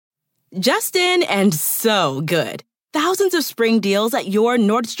Just in and so good. Thousands of spring deals at your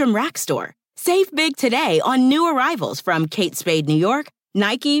Nordstrom Rack store. Save big today on new arrivals from Kate Spade New York,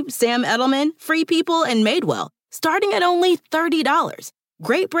 Nike, Sam Edelman, Free People, and Madewell, starting at only $30.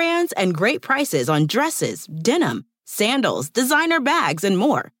 Great brands and great prices on dresses, denim, sandals, designer bags, and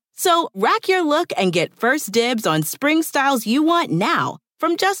more. So rack your look and get first dibs on spring styles you want now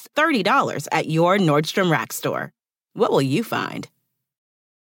from just $30 at your Nordstrom Rack store. What will you find?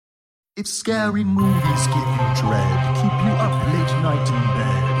 If scary movies give you dread, keep you up late night in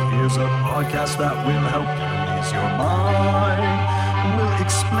bed, here's a podcast that will help you ease your mind. We'll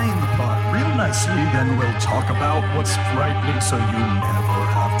explain the plot real nicely, then we'll talk about what's frightening so you never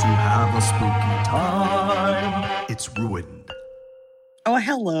have to have a spooky time. It's Ruined. Oh,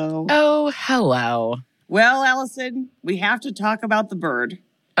 hello. Oh, hello. Well, Allison, we have to talk about the bird.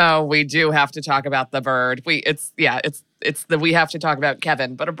 Oh, we do have to talk about the bird. We have to talk about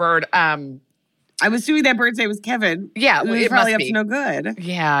Kevin, but a bird. I'm assuming that bird's name was Kevin. Yeah, it probably up to no good.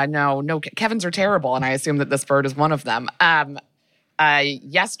 Yeah, no, Kevins are terrible, and I assume that this bird is one of them.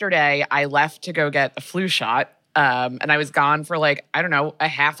 Yesterday, I left to go get a flu shot, and I was gone for a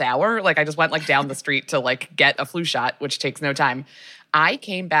half hour. I just went down the street to get a flu shot, which takes no time. I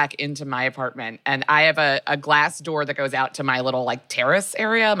came back into my apartment, and I have a glass door that goes out to my little terrace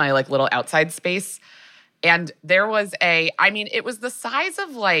area, my little outside space. And there was it was the size of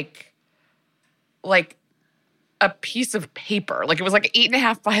a piece of paper. It was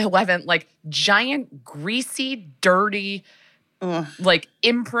 8.5 by 11, giant, greasy, dirty,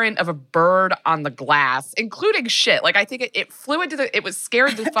 imprint of a bird on the glass, including shit. I think it flew into it was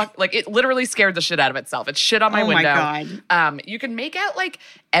scared the fuck, it literally scared the shit out of itself. It shit on my window. My God. You can make out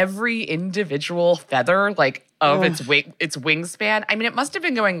every individual feather of its wingspan. I mean, it must have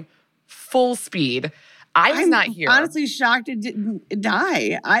been going full speed. I'm not here. Honestly shocked it didn't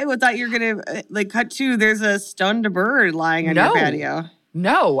die. I thought you were gonna cut to there's a stunned bird lying on your patio.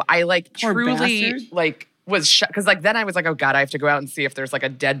 No, I Poor truly bastard. was shocked because then I was oh God, I have to go out and see if there's a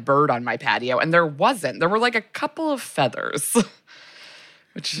dead bird on my patio, and there wasn't. There were a couple of feathers.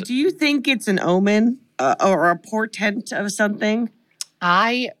 Do you think it's an omen or a portent of something?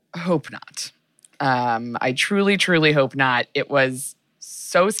 I hope not. I truly, truly hope not. It was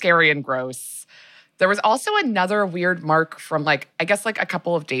so scary and gross. There was also another weird mark from I guess a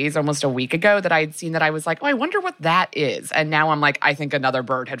couple of days, almost a week ago, that I had seen that I was oh, I wonder what that is. And now I'm I think another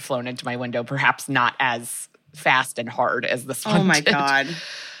bird had flown into my window, perhaps not as fast and hard as this one Oh my did. God.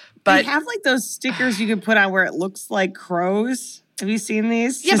 But they have those stickers you can put on where it looks like crows. Have you seen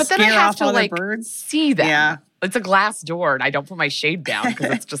these? Yeah, but then I have to birds? see them. Yeah. It's a glass door, and I don't put my shade down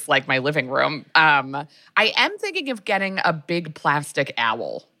because it's just my living room. I am thinking of getting a big plastic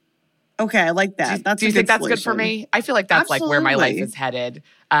owl. Okay, I like that. Do you think that's good for me? I feel that's where my life Absolutely. is headed.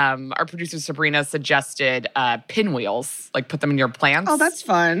 Our producer Sabrina suggested pinwheels, put them in your plants. Oh, that's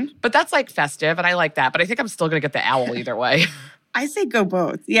fun. But that's festive, and I like that. But I think I'm still going to get the owl either way. I say go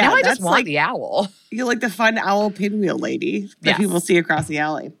both. Yeah, Now I just want the owl. You're the fun owl pinwheel lady that Yes. people see across the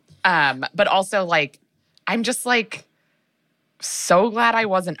alley. But also I'm just so glad I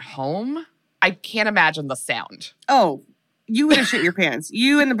wasn't home. I can't imagine the sound. Oh, you would have shit your pants.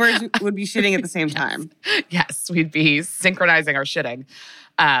 You and the birds would be shitting at the same time. Yes, we'd be synchronizing our shitting.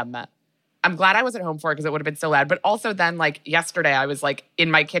 I'm glad I wasn't home for it because it would have been so loud. But also then, yesterday, I was,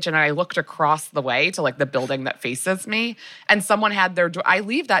 in my kitchen and I looked across the way to, the building that faces me. And someone had their door. I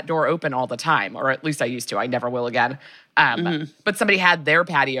leave that door open all the time, or at least I used to. I never will again. But somebody had their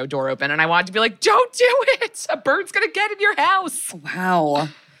patio door open and I wanted to be don't do it. A bird's going to get in your house. Wow.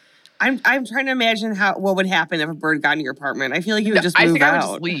 I'm trying to imagine what would happen if a bird got in your apartment. I feel you would just move out. I would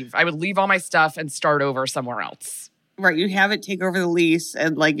just leave. I would leave all my stuff and start over somewhere else. Right, you'd have it take over the lease,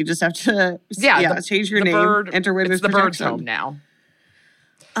 and you just have to change your name, enter witness It's the bird's protection. home now.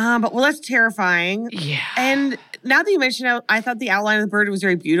 But that's terrifying. Yeah. And now that you mention it, I thought the outline of the bird was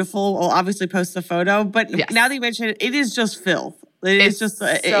very beautiful. We'll obviously post the photo, but Yes. now that you mention it, it is just filth. It's just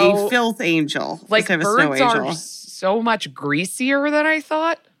a filth angel. Birds instead of a snow angel. are so much greasier than I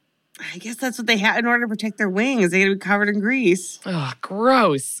thought. I guess that's what they have in order to protect their wings. They got to be covered in grease. Ugh,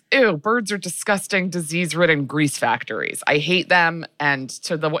 gross. Ew, birds are disgusting, disease-ridden grease factories. I hate them. And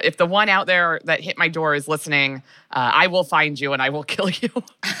if the one out there that hit my door is listening, I will find you and I will kill you.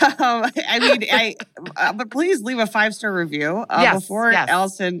 But please leave a 5-star review before yes.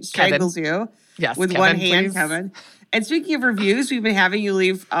 Allison strangles you with Kevin, one hand, please. Kevin. And speaking of reviews, we've been having you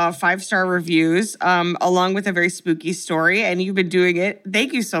leave 5-star reviews along with a very spooky story, and you've been doing it.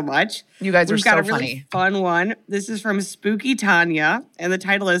 Thank you so much. You guys are We've got so a really funny. fun one. This is from Spooky Tanya, and the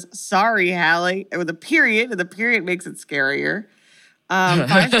title is Sorry, Hallie, with a period, and the period makes it scarier.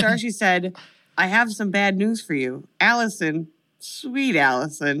 5 stars. She said, I have some bad news for you. Allison, sweet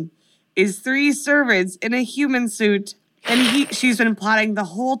Allison, is 3 servants in a human suit. And she's been plotting the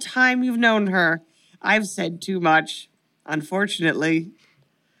whole time you've known her. I've said too much, unfortunately.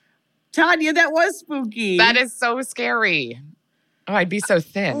 Tanya, that was spooky. That is so scary. Oh, I'd be so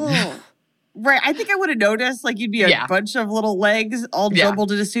thin. Oh. Right. I think I would have noticed, like, you'd be a bunch of little legs all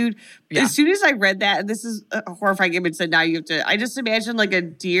jumbled in a suit. Yeah. As soon as I read that, and this is a horrifying image, said now you have to, I just imagine like a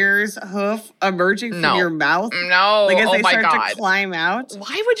deer's hoof emerging from your mouth. No. Like as they start to climb out.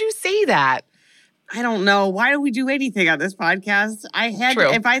 Why would you say that? I don't know. Why do we do anything on this podcast?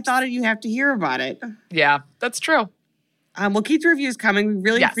 If I thought it, you have to hear about it. Yeah, that's true. We'll keep the reviews coming. We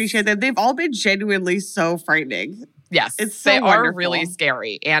really appreciate them. They've all been genuinely so frightening. Yes, it's so they wonderful. Are really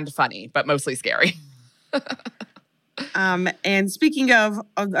scary and funny, but mostly scary. And speaking of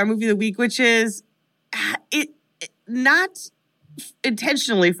our movie of the week, which is not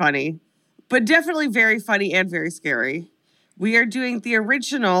intentionally funny, but definitely very funny and very scary. We are doing the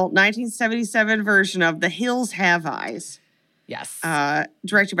original 1977 version of The Hills Have Eyes. Yes.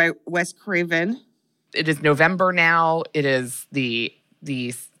 Directed by Wes Craven. It is November now. It is the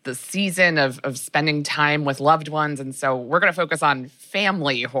season of spending time with loved ones. And so we're going to focus on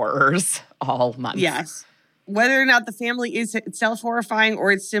family horrors all month. Yes. Whether or not the family is itself horrifying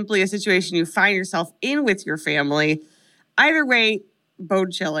or it's simply a situation you find yourself in with your family, either way,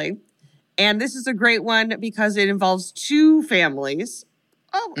 bone-chilling. And this is a great one because it involves 2 families.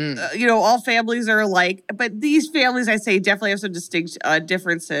 All families are alike, but these families, I say, definitely have some distinct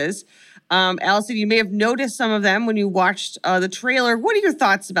differences. Allison, you may have noticed some of them when you watched the trailer. What are your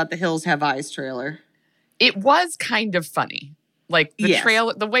thoughts about the Hills Have Eyes trailer? It was kind of funny. Like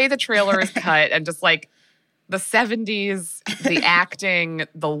trailer, the way the trailer is cut and just like the 70s, the acting,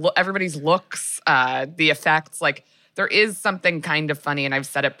 everybody's looks, the effects, like there is something kind of funny. And I've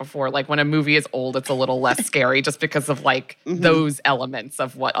said it before, like when a movie is old, it's a little less scary just because of like those elements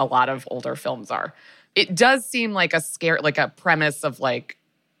of what a lot of older films are. It does seem like a premise of like,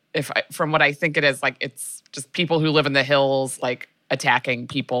 from what I think it is, like it's just people who live in the hills, like attacking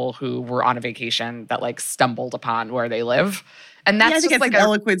people who were on a vacation that like stumbled upon where they live. And that's I think just it's like an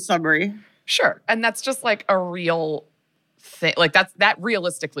eloquent summary. Sure. And that's just like a real thing. Like that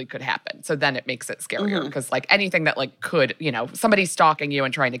realistically could happen. So then it makes it scarier because like anything that like could, somebody stalking you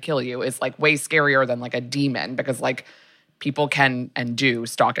and trying to kill you is like way scarier than like a demon because like people can and do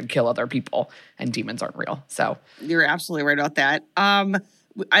stalk and kill other people and demons aren't real. So you're absolutely right about that.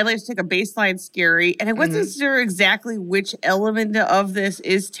 I like to take a baseline scary, and I wasn't sure exactly which element of this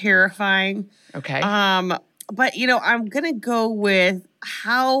is terrifying. Okay. But I'm gonna go with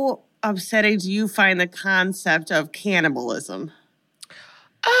how upsetting do you find the concept of cannibalism?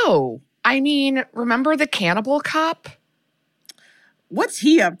 Oh, I mean, remember the cannibal cop? What's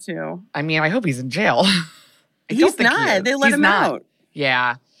he up to? I mean, I hope he's in jail. He's not. They let him out.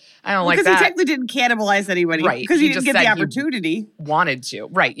 Yeah. I don't like that. Because he technically didn't cannibalize anybody. Right. Because he didn't get the opportunity. Wanted to.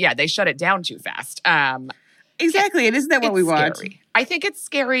 Right. Yeah. They shut it down too fast. Exactly. And isn't that what we want? Scary. I think it's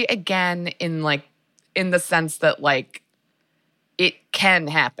scary again in the sense that like it can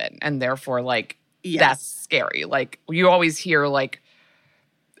happen. And therefore like that's scary. Like you always hear like,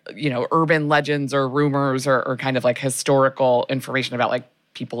 urban legends or rumors or kind of like historical information about like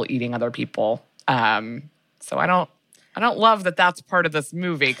people eating other people. So I don't love that that's part of this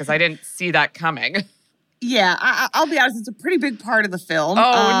movie because I didn't see that coming. Yeah, I'll be honest. It's a pretty big part of the film.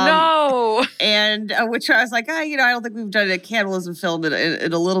 Oh, no. And which I was like, I don't think we've done a cannibalism film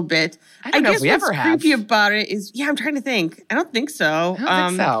in a little bit. I don't know if we ever have. What's creepy about it is, I'm trying to think. I don't think so. I don't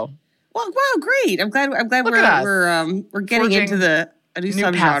think so. Well, wow, great. I'm glad we're getting into a new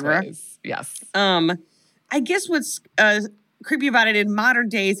subgenre. Yes. I guess what's creepy about it in modern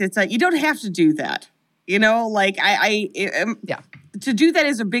days, it's you don't have to do that. To do that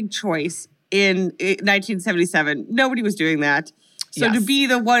is a big choice in 1977. Nobody was doing that. So to be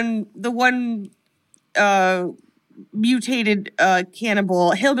the one mutated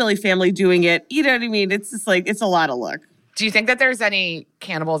cannibal hillbilly family doing it, you know what I mean? It's just like, it's a lot of luck. Do you think that there's any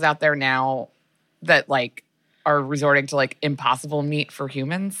cannibals out there now that like are resorting to like impossible meat for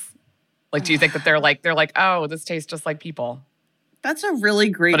humans? Like, do you think that they're like, oh, this tastes just like people? That's a really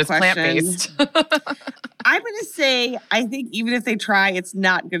great question. But it's plant-based. I'm going to say, I think even if they try, it's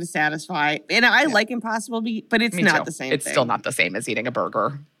not going to satisfy. And I like impossible meat, but it's not the same It's still not the same as eating a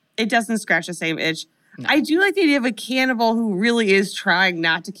burger. It doesn't scratch the same itch. No. I do like the idea of a cannibal who really is trying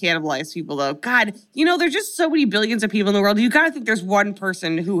not to cannibalize people, though. God, there's just so many billions of people in the world. You got to think there's one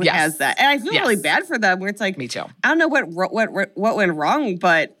person who has that. And I feel really bad for them where it's like, me too. I don't know what went wrong,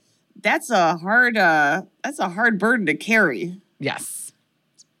 but that's a hard burden to carry. Yes.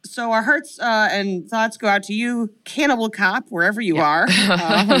 So our hearts and thoughts go out to you, Cannibal Cop, wherever you are.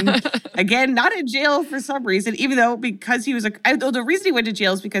 Again, not in jail for some reason, even though because he was the reason he went to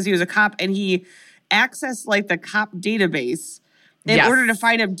jail is because he was a cop and he accessed like the cop database in order to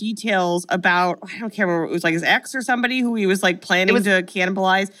find out details about, I don't care remember, it was like his ex or somebody who he was like planning to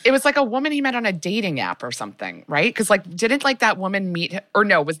cannibalize. It was like a woman he met on a dating app or something, right? Because like, didn't like that woman meet him? Or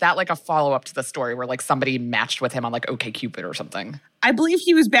no, was that like a follow-up to the story where like somebody matched with him on like OkCupid or something? I believe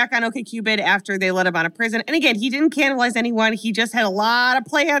he was back on OkCupid after they let him out of prison. And again, he didn't cannibalize anyone. He just had a lot of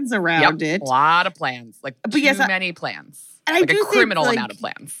plans around it. A lot of plans. Like many plans. And like I do a criminal think, amount of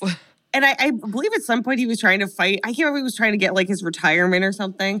plans. And I believe at some point he was trying to fight. I can't remember if he was trying to get like his retirement or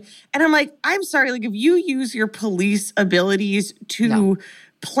something. And I'm like, I'm sorry, like if you use your police abilities to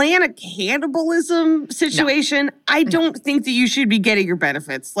plan a cannibalism situation, I don't think that you should be getting your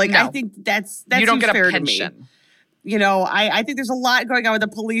benefits. Like I think that's you don't get fair a pension. To me. You know, I think there's a lot going on with the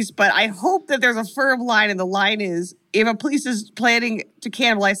police, but I hope that there's a firm line, and the line is if a police is planning to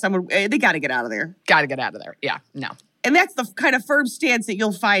cannibalize someone, they got to get out of there. Got to get out of there. Yeah, no. And that's the kind of firm stance that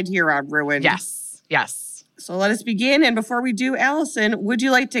you'll find here on Ruined. Yes. So let us begin. And before we do, Allison, would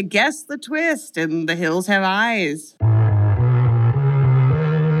you like to guess the twist in The Hills Have Eyes?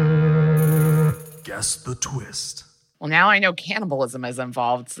 Guess the twist. Well, now I know cannibalism is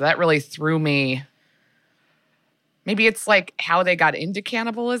involved, so that really threw me. Maybe it's like how they got into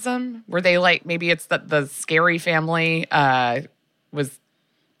cannibalism. Were they like, maybe it's that the Scary family was,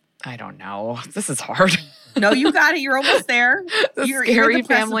 I don't know. This is hard. No, you got it. You're almost there. You're Scary the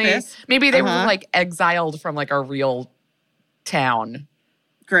family. precipice. Maybe they were like exiled from like a real town.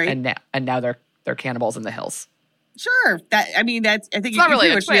 Great. And now they're cannibals in the hills. Sure. I think it's you not really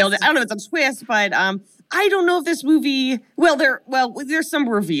pretty a much twist. nailed it. I don't know if it's a twist, but I don't know if this movie. There's some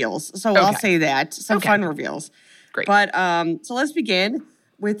reveals, so I'll say that some fun reveals. Great. But so let's begin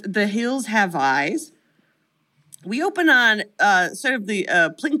with The Hills Have Eyes. We open on sort of the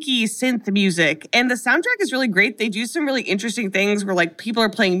plinky synth music, and the soundtrack is really great. They do some really interesting things where like people are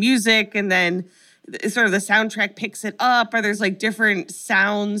playing music, and then sort of the soundtrack picks it up, or there's like different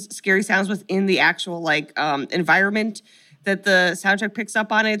sounds, scary sounds within the actual like environment that the soundtrack picks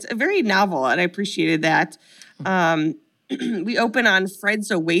up on. It's very novel, and I appreciated that. We open on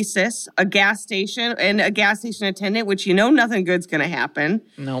Fred's Oasis, a gas station, and a gas station attendant, which you know nothing good's going to happen.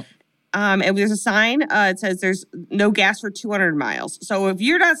 Nope. And there's a sign. It says there's no gas for 200 miles. So if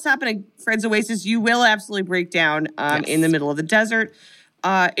you're not stopping at Fred's Oasis, you will absolutely break down in the middle of the desert.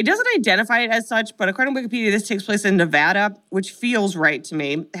 It doesn't identify it as such, but according to Wikipedia, this takes place in Nevada, which feels right to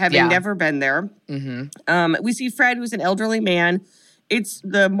me, having never been there. Mm-hmm. We see Fred, who's an elderly man. It's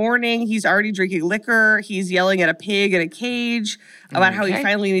the morning. He's already drinking liquor. He's yelling at a pig in a cage about how he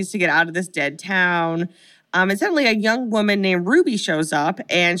finally needs to get out of this dead town. And suddenly a young woman named Ruby shows up,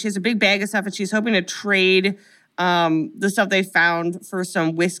 and she has a big bag of stuff, and she's hoping to trade the stuff they found for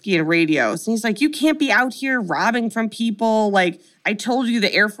some whiskey and radios. And he's like, you can't be out here robbing from people. Like, I told you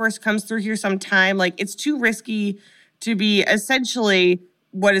the Air Force comes through here sometime. Like, it's too risky to be essentially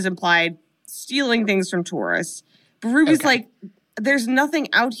what is implied stealing things from tourists. But Ruby's like, there's nothing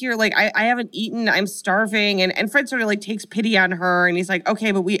out here. Like, I haven't eaten. I'm starving. And Fred sort of like takes pity on her, and he's like,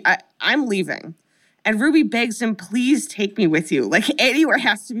 okay, but I'm leaving. And Ruby begs him, please take me with you. Like, anywhere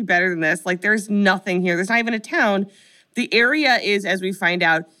has to be better than this. Like, there's nothing here. There's not even a town. The area is, as we find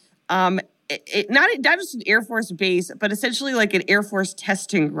out, not just an Air Force base, but essentially like an Air Force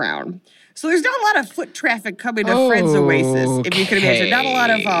testing ground. So there's not a lot of foot traffic coming to Fred's Oasis, if you can imagine. Not a lot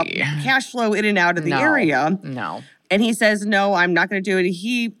of cash flow in and out of the area. No. And he says, no, I'm not going to do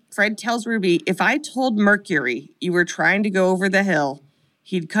it. Fred tells Ruby, if I told Mercury you were trying to go over the hill,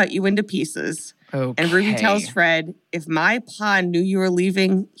 he'd cut you into pieces. Okay. And Ruby tells Fred, if my pa knew you were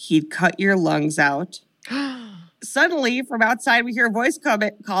leaving, he'd cut your lungs out. Suddenly, from outside, we hear a voice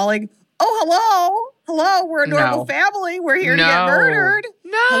calling, oh, hello, we're a normal family. We're here to get murdered.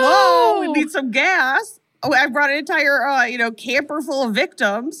 No. Hello, we need some gas. Oh, I brought an entire, camper full of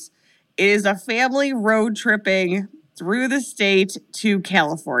victims. It is a family road tripping through the state to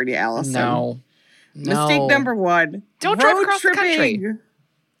California, Allison. No. Mistake number one. Don't drive across the country.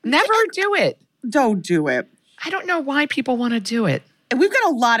 Never do it. Don't do it. I don't know why people want to do it. And we've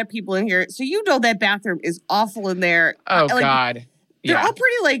got a lot of people in here. So you know that bathroom is awful in there. Oh, God. They're all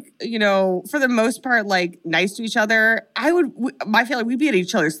pretty, for the most part, nice to each other. My family, we'd be at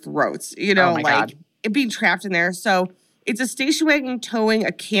each other's throats, God. It being trapped in there. So it's a station wagon towing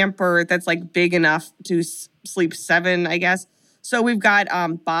a camper that's, big enough to sleep 7, I guess. So we've got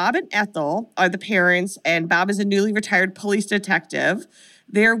Bob and Ethel are the parents, and Bob is a newly retired police detective.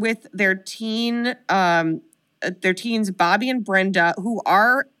 They're with their teens, Bobby and Brenda, who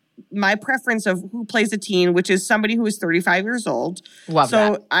are my preference of who plays a teen, which is somebody who is 35 years old. Love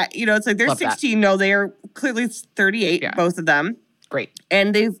that. So, it's like they're Love 16. No, they are clearly 38, both of them. Great.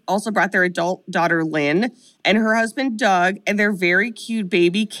 And they've also brought their adult daughter, Lynn, and her husband, Doug, and their very cute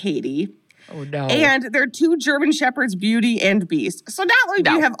baby, Katie. Oh, no. And their 2 German Shepherds, Beauty and Beast. So not only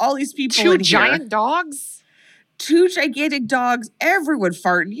do you have all these people 2 in giant here, dogs? 2 gigantic dogs, everyone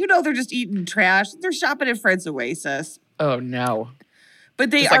farting. They're just eating trash. They're shopping at Fred's Oasis. Oh, no.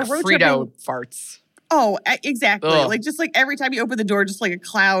 But they It's are like road Frito tripping. farts. Oh, exactly. Ugh. Just like every time you open the door, just like a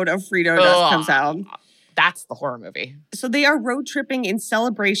cloud of Frito dust comes out. That's the horror movie. So they are road tripping in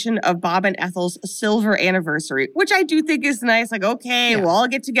celebration of Bob and Ethel's silver anniversary, which I do think is nice. Like, okay, we'll all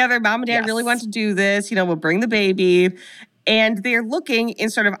get together. Mom and Dad really want to do this. We'll bring the baby. And they're looking in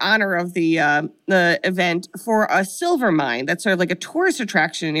sort of honor of the event for a silver mine that's sort of like a tourist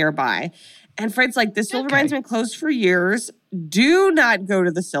attraction nearby. And Fred's like, the silver mine's been closed for years. Do not go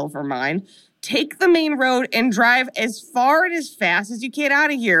to the silver mine. Take the main road and drive as far and as fast as you can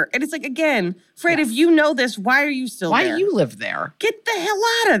out of here. And it's like, again, Fred, if you know this, why are you still there? Why do you live there? Get the hell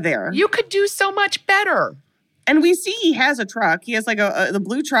out of there. You could do so much better. And we see he has a truck. He has like the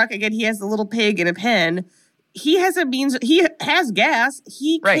blue truck. Again, he has the little pig in a pen. He has he has gas.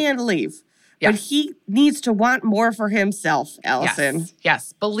 He can leave. But he needs to want more for himself, Allison.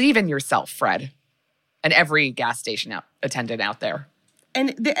 Yes. Believe in yourself, Fred. And every gas station attendant out there.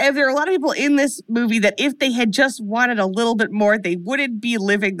 And there are a lot of people in this movie that if they had just wanted a little bit more, they wouldn't be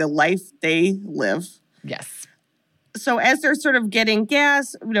living the life they live. Yes. So as they're sort of getting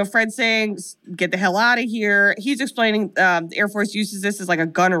gas, Fred's saying, get the hell out of here. He's explaining the Air Force uses this as like a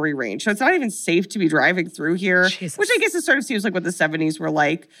gunnery range. So it's not even safe to be driving through here, which I guess it sort of seems like what the 70s were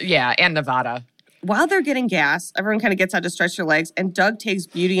like. Yeah, and Nevada. While they're getting gas, everyone kind of gets out to stretch their legs, and Doug takes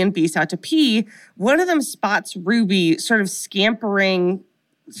Beauty and Beast out to pee. One of them spots Ruby sort of scampering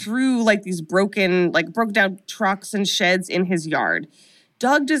through like these broke down trucks and sheds in his yard.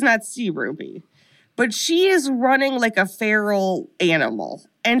 Doug does not see Ruby, but she is running like a feral animal,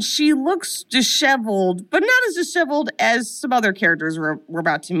 and she looks disheveled, but not as disheveled as some other characters we're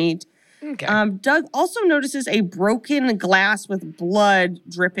about to meet. Okay. Doug also notices a broken glass with blood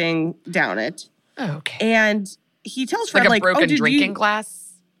dripping down it. Okay. And he tells Fred, like a broken drinking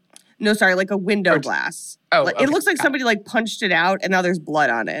glass? No, sorry, like a window glass. Oh, It looks like somebody like punched it out and now there's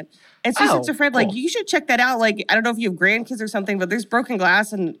blood on it. And so he says to Fred, like, you should check that out. Like, I don't know if you have grandkids or something, but there's broken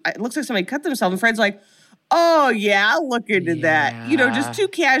glass and it looks like somebody cut themselves. And Fred's like, oh, yeah, I'll look into that. Just too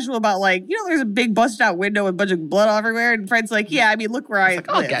casual about like, there's a big busted out window with a bunch of blood everywhere. And Fred's like, yeah, I mean, look where I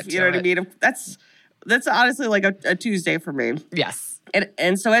live. You know what I mean? That's honestly like a Tuesday for me. Yes.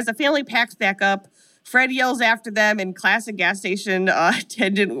 And so as the family packs back up, Fred yells after them in classic gas station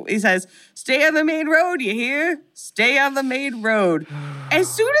attendant. He says, stay on the main road, you hear? Stay on the main road.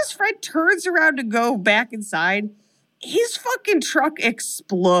 As soon as Fred turns around to go back inside, his fucking truck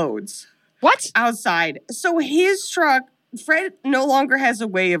explodes. What? Outside. So his truck, Fred no longer has a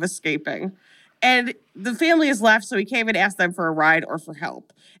way of escaping. And the family is left, so he can't even ask them for a ride or for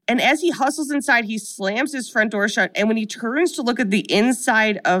help. And as he hustles inside, he slams his front door shut. And when he turns to look at the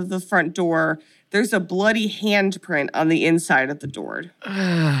inside of the front door, there's a bloody handprint on the inside of the door.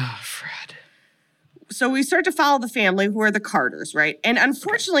 Fred. So we start to follow the family, who are the Carters, right? And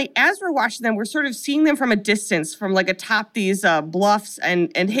unfortunately, as we're watching them, we're sort of seeing them from a distance, from like atop these bluffs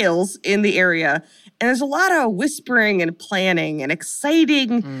and hills in the area. And there's a lot of whispering and planning and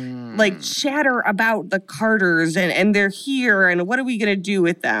exciting like chatter about the Carters and they're here and what are we going to do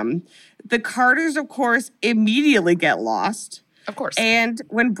with them? The Carters, of course, immediately get lost. Of course. And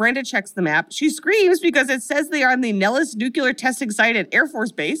when Brenda checks the map, she screams because it says they are on the Nellis nuclear testing site at Air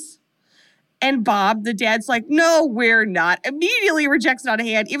Force Base. And Bob, the dad's like, no, we're not. Immediately rejects it on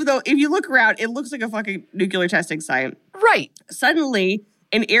hand, even though if you look around, it looks like a fucking nuclear testing site. Right. Suddenly,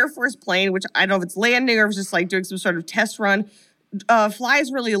 an Air Force plane, which I don't know if it's landing or if it's just like doing some sort of test run,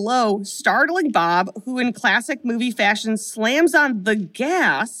 flies really low, startling Bob, who in classic movie fashion slams on the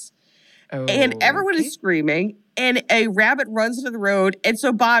gas. And everyone is screaming. And a rabbit runs into the road. And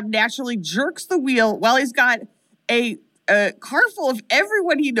so Bob naturally jerks the wheel while he's got a car full of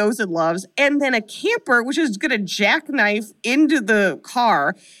everyone he knows and loves. And then a camper, which is going to jackknife into the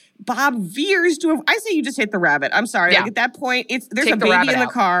car. Bob veers to I say you just hit the rabbit. I'm sorry. Yeah. Like at that point, there's Take a baby in the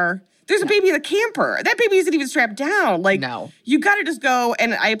out. car. There's a baby in the camper. That baby isn't even strapped down. Like, no. You got to just go.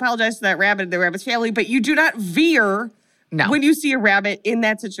 And I apologize to that rabbit and the rabbit's family, but you do not veer No. when you see a rabbit in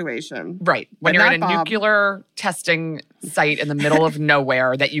that situation. Right. When But you're in a not Bob. nuclear testing site in the middle of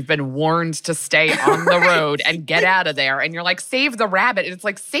nowhere that you've been warned to stay on the road and get out of there. And you're like, save the rabbit. And it's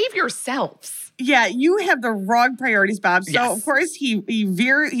like, save yourselves. Yeah, you have the wrong priorities, Bob. So Yes. of course he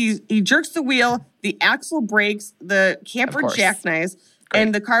jerks the wheel, the axle breaks, the camper Of course. jackknives,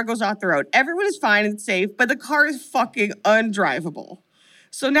 and the car goes off the road. Everyone is fine and safe, but the car is fucking undrivable.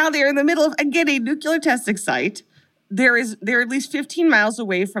 So now they're in the middle of, again, a nuclear testing site. They're at least 15 miles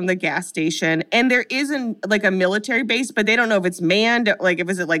away from the gas station, and there isn't like a military base, but they don't know if it's manned. Like, if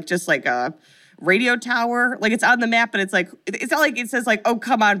is it like just like a radio tower? Like, it's on the map, but it's like it's not like it says like, "Oh,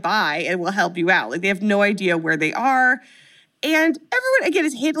 come on by, and we'll help you out." Like, they have no idea where they are, and everyone again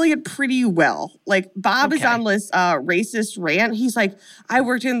is handling it pretty well. Like, Bob is Okay. on this racist rant. He's like, "I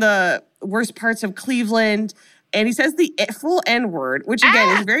worked in the worst parts of Cleveland." And he says the full N word, which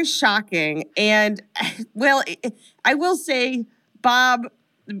again is very shocking. And well, I will say, Bob,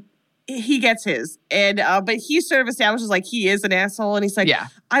 he gets his, and but he sort of establishes like he is an asshole, and he's like, Yeah.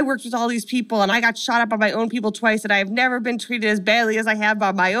 I worked with all these people, and I got shot up by my own people twice, and I have never been treated as badly as I have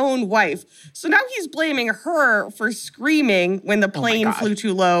by my own wife. So now he's blaming her for screaming when the plane God. flew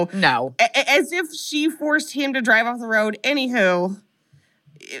too low, No. as if she forced him to drive off the road. Anywho.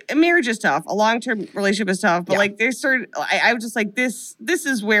 Marriage is tough. A long-term relationship is tough. But Yeah. like, there's certain, I was just like, this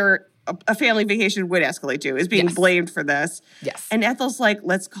is where a family vacation would escalate to, is being Yes. blamed for this. Yes. And Ethel's like,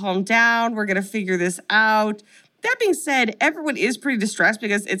 let's calm down. We're going to figure this out. That being said, everyone is pretty distressed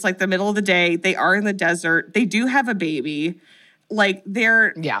because it's like the middle of the day. They are in the desert. They do have a baby. Like, they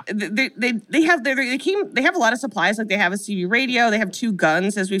have a lot of supplies. Like, they have a CB radio. They have 2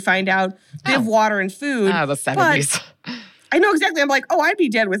 guns, as we find out. They have water and food. Oh, the 70s. I know exactly. I'm like, oh, I'd be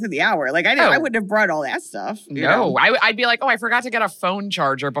dead within the hour. Like, I wouldn't have brought all that stuff. you know? No, I'd be like, oh, I forgot to get a phone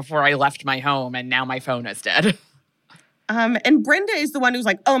charger before I left my home, and now my phone is dead. And Brenda is the one who's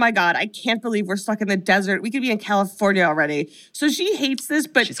like, oh my God, I can't believe we're stuck in the desert. We could be in California already. So she hates this,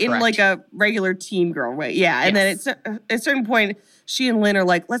 but She's in correct. like a regular teen girl way. Yeah. And Yes. then at a certain point, she and Lynn are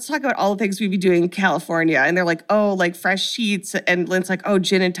like, let's talk about all the things we'd be doing in California. And they're like, oh, like fresh sheets. And Lynn's like, oh,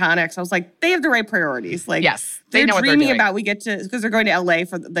 gin and tonics. I was like, they have the right priorities. Like, Yes, they they're know what they're dreaming doing. about, because they're going to LA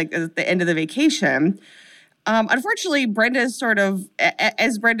for like at the end of the vacation. Unfortunately, Brenda is sort of,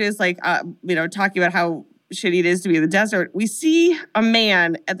 as Brenda is like, talking about how shitty it is to be in the desert, we see a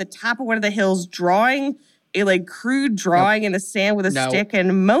man at the top of one of the hills drawing a like crude drawing in the sand with a stick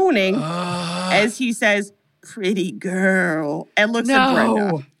and moaning as he says, pretty girl, and looks at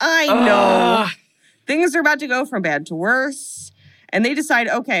Brenda. I know. Things are about to go from bad to worse. And they decide,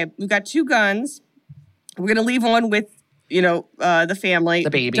 okay, we've got 2 guns. We're going to leave one with, the family. The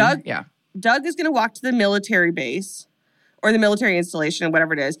baby. Doug is going to walk to the military base or the military installation,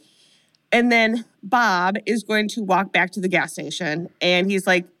 whatever it is. And then Bob is going to walk back to the gas station. And he's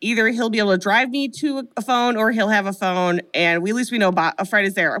like, either he'll be able to drive me to a phone or he'll have a phone. And at least we know Fred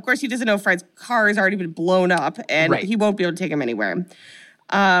is there. Of course, he doesn't know Fred's car has already been blown up and he won't be able to take him anywhere.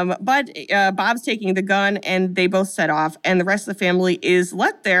 But Bob's taking the gun and they both set off. And the rest of the family is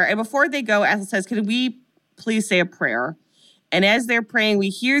left there. And before they go, Ethel says, can we please say a prayer? And as they're praying, we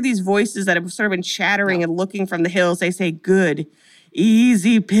hear these voices that have sort of been chattering and looking from the hills. They say, good,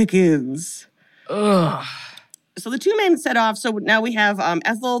 easy pickings. Ugh. So the 2 men set off. So now we have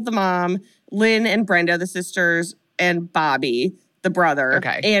Ethel, the mom, Lynn and Brenda, the sisters, and Bobby, the brother,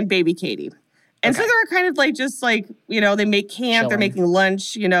 and baby Katie. And so they're kind of like, just like, they make camp, they're making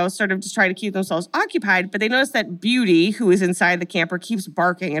lunch, sort of just trying to keep themselves occupied. But they notice that Beauty, who is inside the camper, keeps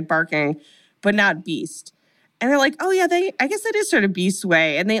barking and barking, but not Beast. And they're like, oh, yeah, I guess that is sort of Beast's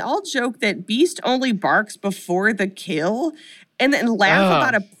way. And they all joke that Beast only barks before the kill and then laugh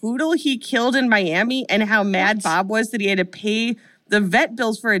about a poodle he killed in Miami and how mad Bob was that he had to pay the vet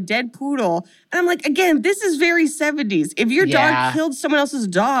bills for a dead poodle. And I'm like, again, this is very 70s. If your dog killed someone else's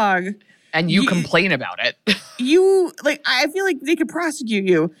dog... And you complain about it. I feel like they could prosecute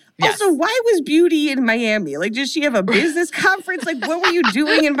you. Yes. Also, why was Beauty in Miami? Like, did she have a business conference? Like, what were you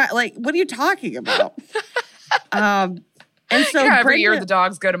doing what are you talking about? And so every year the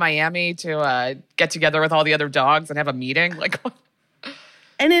dogs go to Miami to get together with all the other dogs and have a meeting. Like,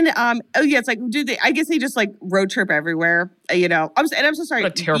 and then, it's like, I guess they just like road trip everywhere, I'm so sorry.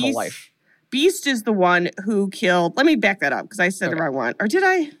 What a terrible life. Beast is the one who killed, let me back that up because I said the wrong one. Or did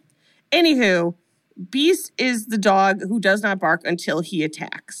I? Anywho, Beast is the dog who does not bark until he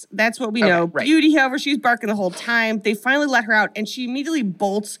attacks. That's what we know. Right. Beauty, however, she's barking the whole time. They finally let her out, and she immediately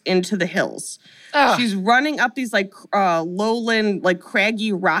bolts into the hills. She's running up these like lowland, like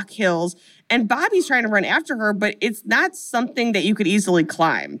craggy rock hills, and Bobby's trying to run after her, but it's not something that you could easily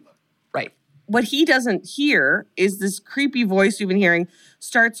climb. Right. what he doesn't hear is this creepy voice you've been hearing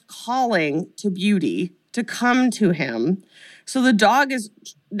starts calling to Beauty to come to him. So the dog is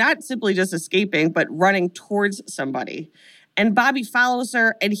not simply just escaping, but running towards somebody. And Bobby follows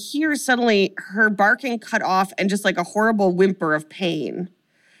her and hears suddenly her barking cut off and just like a horrible whimper of pain.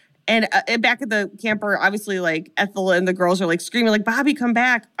 And back at the camper, obviously, like Ethel and the girls are like screaming, like, Bobby, come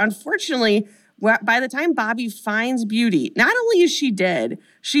back. Unfortunately, by the time Bobby finds Beauty, not only is she dead,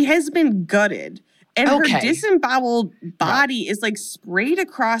 she has been gutted. And her disemboweled body is like sprayed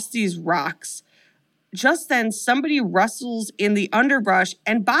across these rocks. Just then, somebody rustles in the underbrush,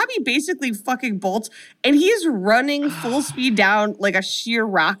 and Bobby basically fucking bolts, and he is running full speed down like a sheer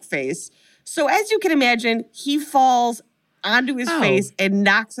rock face. So as you can imagine, he falls onto his face and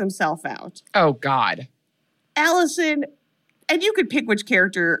knocks himself out. Oh, God. Allison, and you could pick which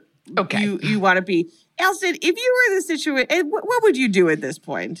character you want to be. Allison, if you were in this situation, what would you do at this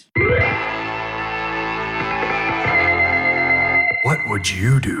point? What would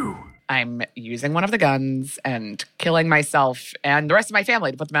you do? I'm using one of the guns and killing myself and the rest of my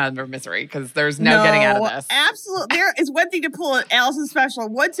family to put them out of their misery because there's no getting out of this. Absolutely. There is one thing to pull an Allison special.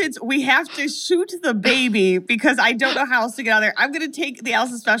 Once we have to shoot the baby because I don't know how else to get out of there. I'm going to take the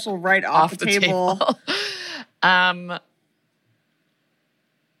Allison special right off the table. I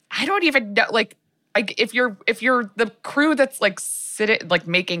don't even know. Like if you're the crew that's like sitting, like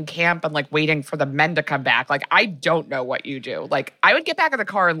making camp and like waiting for the men to come back, like I don't know what you do. Like I would get back in the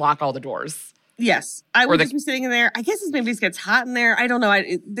car and lock all the doors. Yes, I would just be sitting in there. I guess maybe it gets hot in there. I don't know.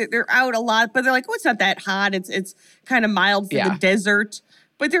 They're out a lot, but they're like, oh, it's not that hot. It's kind of mild for the desert,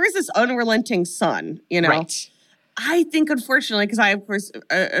 but there is this unrelenting sun. You know. Right. I think, unfortunately, because I, of course,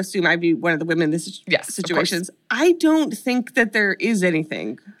 assume I'd be one of the women in this situations, I don't think that there is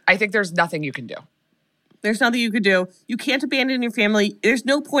anything. I think there's nothing you can do. There's nothing you could do. You can't abandon your family. There's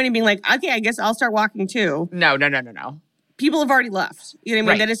no point in being like, okay, I guess I'll start walking too. No. People have already left. You know what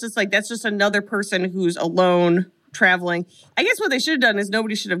I mean? That is just like, that's just another person who's alone traveling. I guess what they should have done is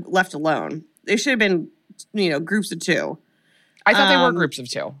nobody should have left alone. They should have been, groups of two. I thought they were groups of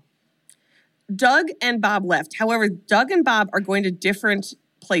two. Doug and Bob left. However, Doug and Bob are going to different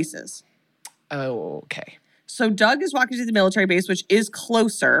places. Oh, okay. So Doug is walking to the military base, which is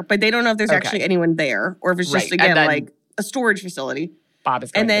closer, but they don't know if there's actually anyone there or if it's just, again, like a storage facility. Bob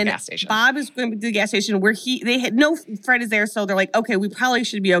is going to the gas station. Bob is going to the gas station where they had no Fred is there. So they're like, okay, we probably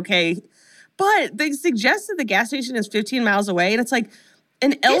should be okay. But they suggest that the gas station is 15 miles away. And it's like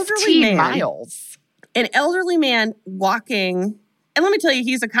an elderly man. 15 miles. An elderly man walking. And let me tell you,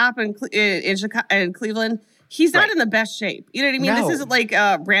 he's a cop in Cleveland. He's not in the best shape. You know what I mean? No. This isn't like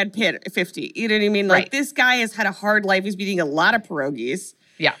Brad Pitt at 50. You know what I mean? Like this guy has had a hard life. He's been eating a lot of pierogies.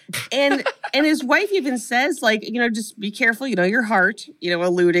 Yeah. and his wife even says, like, just be careful, your heart,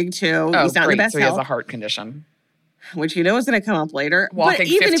 alluding to he's not in the best health. He has a heart condition. Which is going to come up later. Walking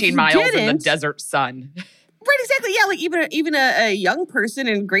 15 miles in the desert sun. Right, exactly. Yeah, like even a young person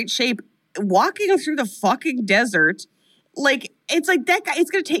in great shape walking through the fucking desert, like, it's like that guy,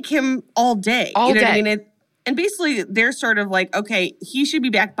 it's going to take him all day. All day. What I mean? And basically, they're sort of like, okay, he should be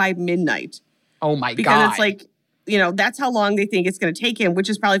back by midnight. Oh, my God. Because it's like, that's how long they think it's going to take him, which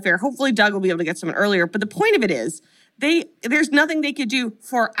is probably fair. Hopefully, Doug will be able to get someone earlier. But the point of it is, there's nothing they could do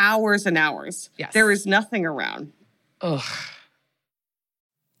for hours and hours. Yes. There is nothing around. Ugh.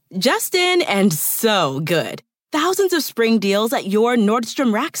 Just in and so good. Thousands of spring deals at your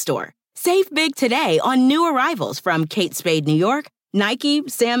Nordstrom Rack store. Save big today on new arrivals from Kate Spade New York, Nike,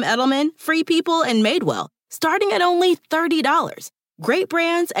 Sam Edelman, Free People, and Madewell, starting at only $30. Great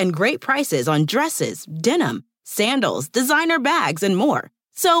brands and great prices on dresses, denim, sandals, designer bags, and more.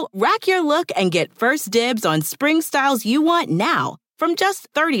 So rack your look and get first dibs on spring styles you want now from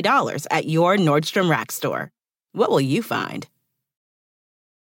just $30 at your Nordstrom Rack store. What will you find?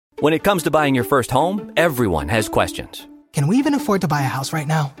 When it comes to buying your first home, everyone has questions. Can we even afford to buy a house right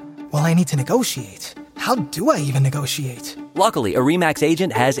now? Well, I need to negotiate. How do I even negotiate? Luckily, a RE/MAX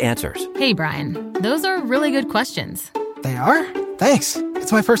agent has answers. Hey, Brian, those are really good questions. They are? Thanks.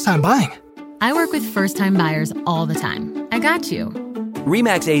 It's my first time buying. I work with first-time buyers all the time. I got you.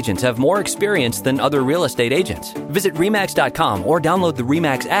 RE/MAX agents have more experience than other real estate agents. Visit RE/MAX.com or download the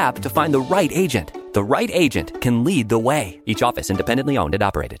RE/MAX app to find the right agent. The right agent can lead the way. Each office independently owned and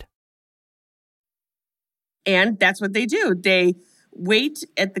operated. And that's what they do. They wait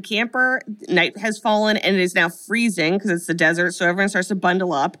at the camper. Night has fallen and it is now freezing because it's the desert. So everyone starts to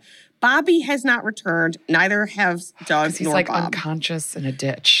bundle up. Bobby has not returned. Neither have Doug he's nor like Bob. Unconscious in a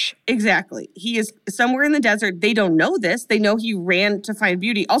ditch. Exactly. He is somewhere in the desert. They don't know this. They know he ran to find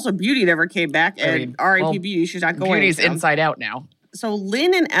Beauty. Also, Beauty never came back. And R.I.P. Beauty, she's not going. Beauty's inside out now. So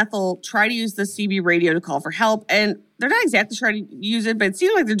Lynn and Ethel try to use the CB radio to call for help, and they're not exactly trying to use it, but it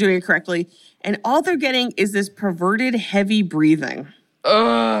seems like they're doing it correctly. And all they're getting is this perverted, heavy breathing.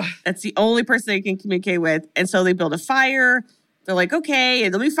 Ugh. That's the only person they can communicate with. And so they build a fire. They're like, okay,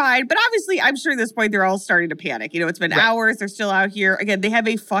 it'll be fine. But obviously, I'm sure at this point, they're all starting to panic. It's been hours. They're still out here. Again, they have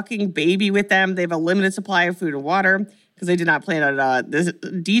a fucking baby with them. They have a limited supply of food and water because they did not plan on this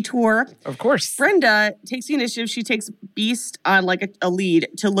detour. Of course. Brenda takes the initiative. She takes Beast on like a lead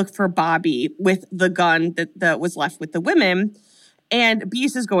to look for Bobby with the gun that was left with the women. And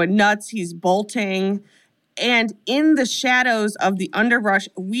Beast is going nuts. He's bolting. And in the shadows of the underbrush,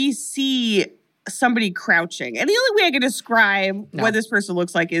 we see somebody crouching. And the only way I can describe what this person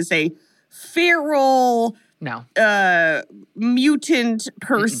looks like is a feral, mutant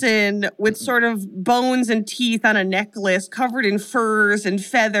person with sort of bones and teeth on a necklace, covered in furs and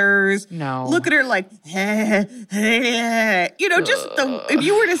feathers. No. Look at her like, if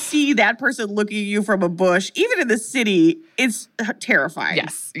you were to see that person looking at you from a bush, even in the city, it's terrifying.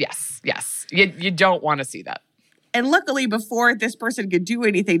 Yes. You don't want to see that. And luckily, before this person could do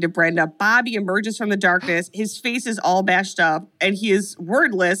anything to Brenda, Bobby emerges from the darkness. His face is all bashed up, and he is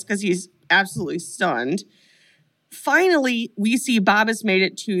wordless because he's absolutely stunned. Finally, we see Bob has made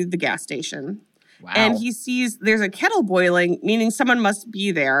it to the gas station. Wow. And he sees there's a kettle boiling, meaning someone must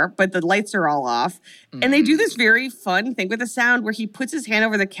be there, but the lights are all off. And they do this very fun thing with the sound where he puts his hand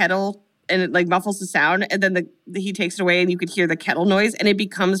over the kettle and it like muffles the sound, and then he takes it away and you could hear the kettle noise and it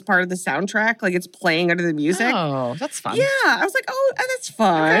becomes part of the soundtrack, like it's playing under the music. Oh, that's fun. Yeah, I was like, oh, that's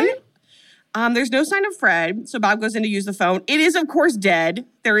fun. Okay. There's no sign of Fred, so Bob goes in to use the phone. It is, of course, dead.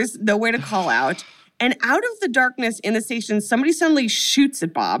 There is no way to call out. And out of the darkness in the station, somebody suddenly shoots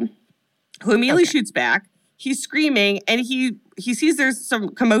at Bob, who immediately shoots back. He's screaming, and he sees there's some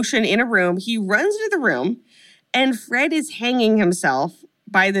commotion in a room. He runs into the room, and Fred is hanging himself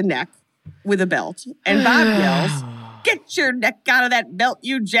by the neck with a belt. And Bob yells, "Get your neck out of that belt,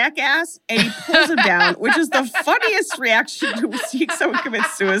 you jackass!" And he pulls him down, which is the funniest reaction to seeing someone commit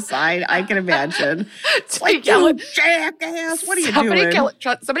suicide I can imagine. It's like, you jackass, what are you doing?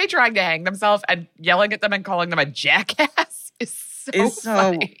 Somebody trying to hang themselves and yelling at them and calling them a jackass is so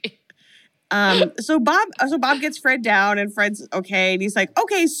funny. So Bob gets Fred down, and Fred's okay. And he's like,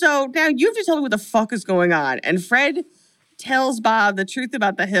 okay, so now you have to tell me what the fuck is going on. And Fred tells Bob the truth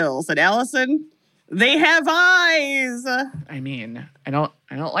about the hills. And Allison, they have eyes. I mean, I don't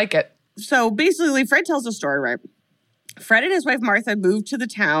like it. So basically, Fred tells the story, right? Fred and his wife Martha moved to the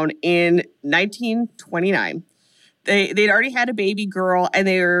town in 1929. They'd already had a baby girl, and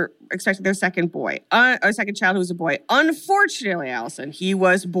they were expecting their second child who was a boy. Unfortunately, Allison, he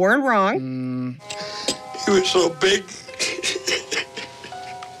was born wrong. He was so big.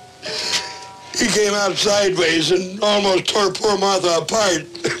 He came out sideways and almost tore poor Martha apart.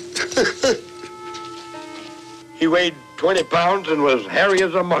 He weighed 20 pounds and was hairy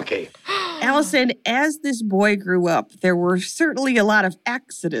as a monkey. Allison, as this boy grew up, there were certainly a lot of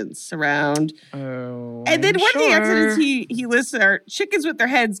accidents around. Oh, and then one of the accidents he lists are chickens with their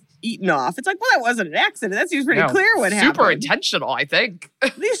heads eaten off. It's like, well, that wasn't an accident. That seems pretty clear what happened. Super intentional, I think.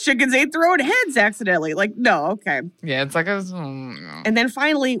 These chickens ate their own heads accidentally. Like, no, okay. Yeah, it's like a... And then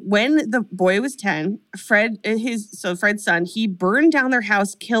finally, when the boy was 10, Fred's son, he burned down their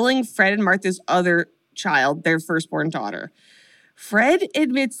house, killing Fred and Martha's other child, their firstborn daughter. Fred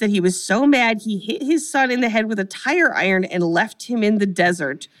admits that he was so mad he hit his son in the head with a tire iron and left him in the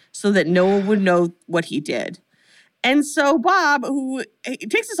desert so that no one would know what he did. And so Bob, who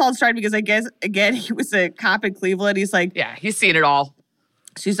takes this all in stride because I guess, again, he was a cop in Cleveland. He's like... Yeah, he's seen it all.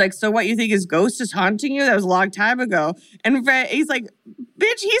 She's like, so what, you think his ghost is haunting you? That was a long time ago. And Fred, he's like,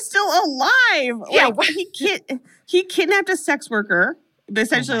 bitch, he's still alive. Yeah, like, he kidnapped a sex worker,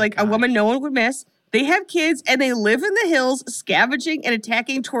 essentially a woman no one would miss. They have kids, and they live in the hills, scavenging and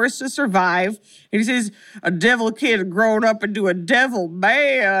attacking tourists to survive. And he says, a devil kid grown up into a devil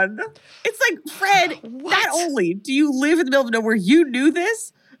man. It's like, Fred, not only do you live in the middle of nowhere, you knew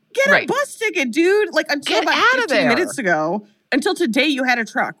this. Get a bus ticket, dude. Like, until about 15 minutes ago, until today, you had a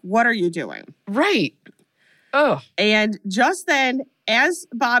truck. What are you doing? Right. Oh. And just then, as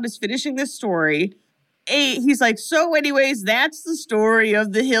Bob is finishing this story... he's like, so anyways, that's the story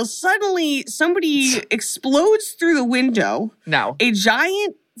of the hill. Suddenly, somebody explodes through the window. No. A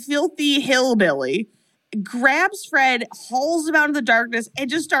giant, filthy hillbilly grabs Fred, hauls him out in the darkness, and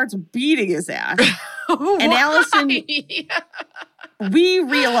just starts beating his ass. And Allison, we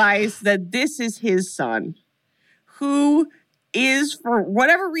realize that this is his son, who is, for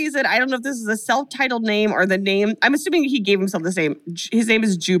whatever reason, I don't know if this is a self-titled name or the name. I'm assuming he gave himself the same. His name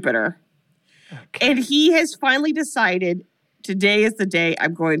is Jupiter. Okay. And he has finally decided today is the day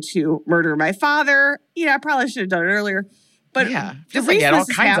I'm going to murder my father. I probably should have done it earlier. But yeah, just like get all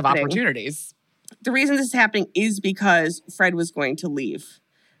kinds of opportunities. The reason this is happening is because Fred was going to leave.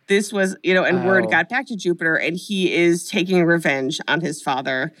 This was, and word got back to Jupiter, and he is taking revenge on his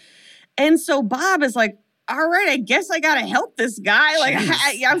father. And so Bob is like, all right, I guess I got to help this guy. Like,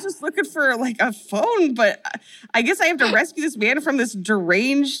 I was just looking for like a phone, but I guess I have to rescue this man from this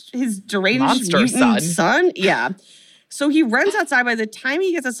deranged monster son. Yeah. So he runs outside. By the time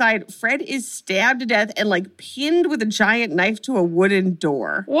he gets outside, Fred is stabbed to death and like pinned with a giant knife to a wooden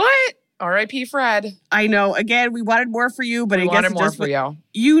door. What? R.I.P. Fred. I know. Again, we wanted more for you, but I guess wanted more for you.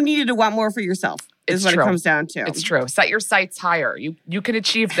 You needed to want more for yourself. It's what true. It comes down to. It's true. Set your sights higher. You can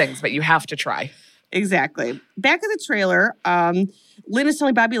achieve things, but you have to try. Exactly. Back in the trailer, Lynn is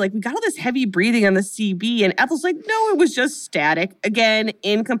telling Bobby, like, we got all this heavy breathing on the CB. And Ethel's like, no, it was just static. Again,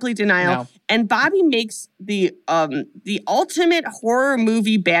 in complete denial. No. And Bobby makes the ultimate horror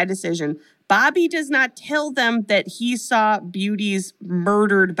movie bad decision. Bobby does not tell them that he saw Beauty's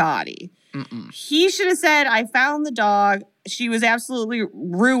murdered body. Mm-mm. He should have said, I found the dog. She was absolutely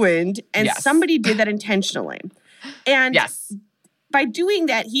ruined. And somebody did that intentionally. And by doing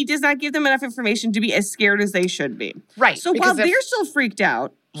that, he does not give them enough information to be as scared as they should be. Right. So while they're still freaked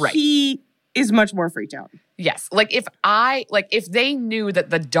out, he is much more freaked out. Yes. If they knew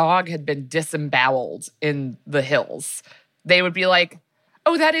that the dog had been disemboweled in the hills, they would be like,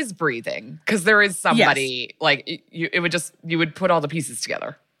 oh, that is breathing. Because there is somebody, you would put all the pieces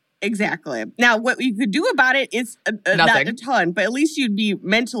together. Exactly. Now, what you could do about it is not a ton, but at least you'd be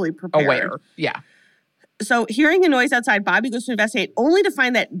mentally prepared. Aware. Yeah. So hearing a noise outside, Bobby goes to investigate, only to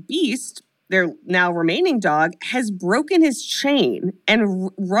find that Beast, their now remaining dog, has broken his chain and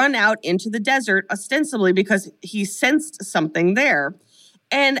run out into the desert, ostensibly because he sensed something there.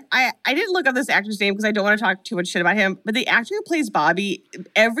 And I didn't look up this actor's name because I don't want to talk too much shit about him, but the actor who plays Bobby,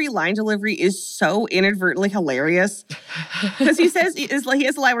 every line delivery is so inadvertently hilarious. Because he says, he has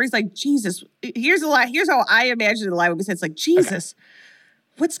a line where he's like, Jesus, here's how I imagine the line would be said. It's like, Jesus,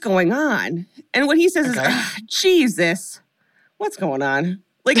 what's going on? And what he says is, Jesus, what's going on?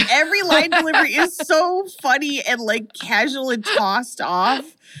 Like, every line delivery is so funny and like casual and tossed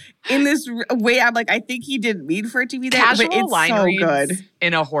off in this way. I'm like, I think he didn't mean for it to be that, but it's line so reads good.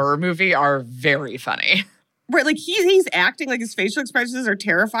 In a horror movie are very funny. Right, like he's acting like his facial expressions are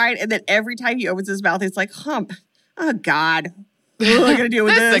terrified, and then every time he opens his mouth, it's like, hump. Oh God, what am I gonna deal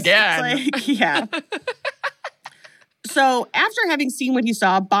with this again? It's like, yeah. So after having seen what he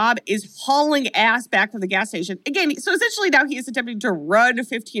saw, Bob is hauling ass back to the gas station. Again, so essentially now he is attempting to run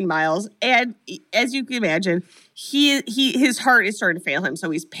 15 miles. And as you can imagine, his heart is starting to fail him. So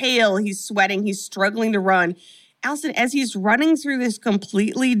he's pale, he's sweating, he's struggling to run. Allison, as he's running through this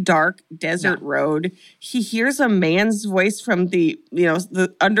completely dark desert road, he hears a man's voice from the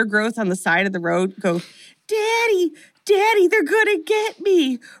undergrowth on the side of the road go, Daddy, they're gonna get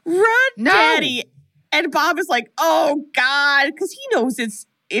me. Run, Daddy. And Bob is like, oh, God, because he knows it's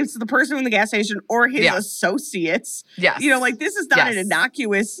the person in the gas station or his associates. Yes. This is not an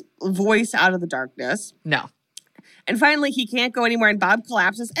innocuous voice out of the darkness. No. And finally, he can't go anymore, and Bob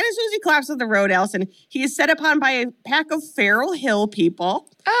collapses. And as soon as he collapses on the road, Allison, he is set upon by a pack of feral hill people.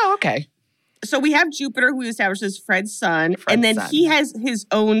 Oh, okay. So we have Jupiter, who establishes Fred's son, and then he has his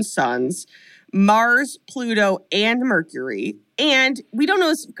own sons, Mars, Pluto, and Mercury. And we don't know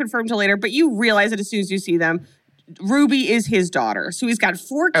this confirmed till later, but you realize it as soon as you see them. Ruby is his daughter. So he's got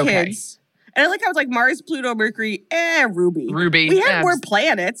 4 kids. And I like how it's like Mars, Pluto, Mercury, Ruby. We have more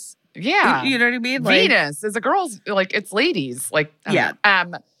planets. Yeah. You know what I mean? Venus is a girl's, it's ladies.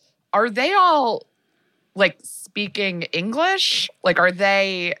 Are they all, speaking English? Are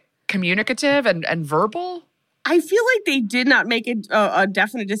they communicative and verbal? I feel like they did not make a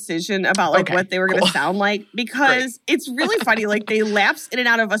definite decision about what they were going to sound like, because it's really funny. They lapse in and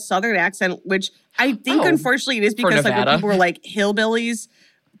out of a Southern accent, which I think unfortunately it is because when people were hillbillies,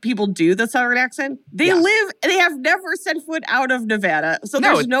 people do the Southern accent. They have never set foot out of Nevada. So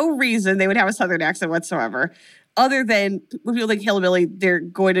there's no reason they would have a Southern accent whatsoever. Other than when people think hillbilly, they're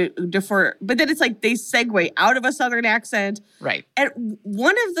going to defer. But then it's they segue out of a Southern accent. Right. And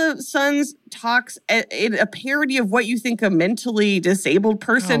one of the sons talks in a parody of what you think a mentally disabled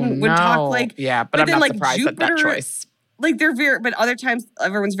person would talk like. Yeah, but I'm not surprised Jupiter, at that choice. They're but other times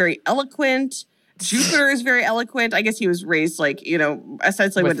everyone's very eloquent. Jupiter is very eloquent. I guess he was raised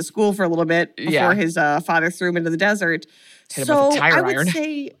essentially went to school for a little bit before his father threw him into the desert. So I would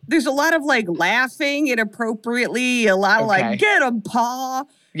say there's a lot of like laughing inappropriately, a lot of get him, Pa.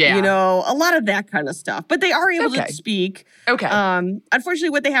 Yeah. You know, a lot of that kind of stuff. But they are able to speak. Okay. Unfortunately,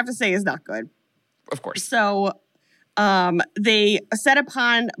 what they have to say is not good. Of course. So They set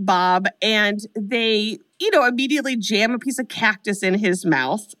upon Bob and they, immediately jam a piece of cactus in his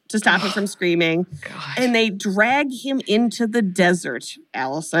mouth to stop him from screaming. God. And they drag him into the desert,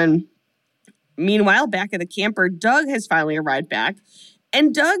 Allison. Meanwhile, back at the camper, Doug has finally arrived back.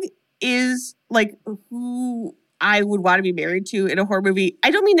 And Doug is like who I would want to be married to in a horror movie. I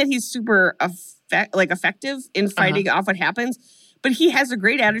don't mean that he's super effective in fighting off what happens, but he has a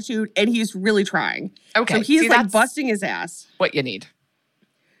great attitude and he's really trying. Okay. So he's busting his ass. What you need.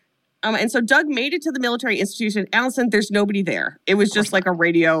 And so Doug made it to the military institution. Allison, there's nobody there. It was just like a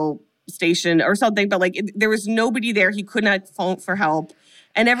radio station or something, but there was nobody there. He could not phone for help.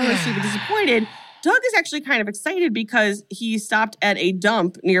 And everyone's super disappointed. Doug is actually kind of excited because he stopped at a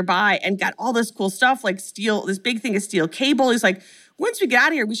dump nearby and got all this cool stuff, like this big thing of steel cable. He's like, once we get out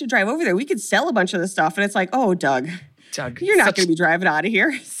of here, we should drive over there. We could sell a bunch of this stuff. And it's like, oh, Doug, you're not going to be driving out of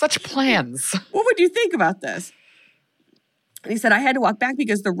here. Such plans. What would you think about this? And he said, I had to walk back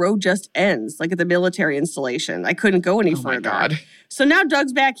because the road just ends, like at the military installation. I couldn't go any further. My God. So now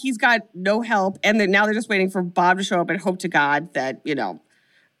Doug's back. He's got no help. And now they're just waiting for Bob to show up and hope to God that,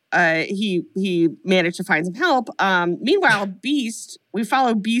 he managed to find some help. Meanwhile, Beast, we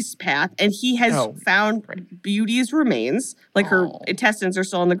follow Beast's path, and he has found Beauty's remains. Like her intestines are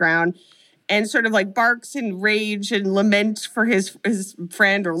still on the ground. And sort of like barks in rage and lament for his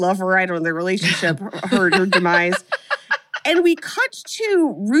friend or lover, I don't know, their relationship, her demise. And we cut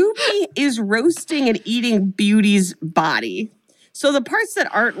to Ruby is roasting and eating Beauty's body. So the parts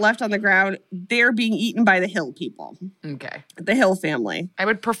that aren't left on the ground, they're being eaten by the Hill people. Okay. The Hill family. I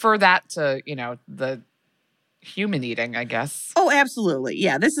would prefer that to, the human eating, I guess. Oh, absolutely.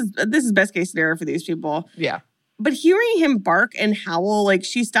 Yeah, this is best case scenario for these people. Yeah. But hearing him bark and howl, like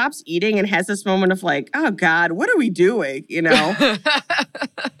she stops eating and has this moment of like, oh God, what are we doing? And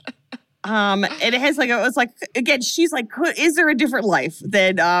it has again, she's like, is there a different life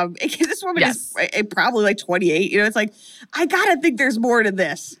than, this woman is probably like 28, it's like, I gotta think there's more to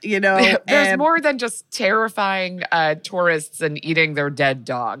this, There's more than just terrifying tourists and eating their dead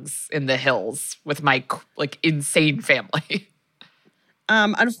dogs in the hills with my insane family.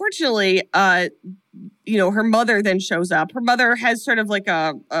 Unfortunately, her mother then shows up. Her mother has sort of like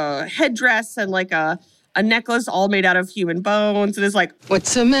a headdress and like a necklace all made out of human bones and is like,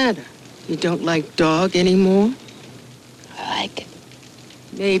 what's the matter? You don't like dog anymore? I like it.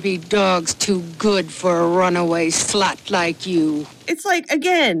 Maybe dog's too good for a runaway slut like you. It's like,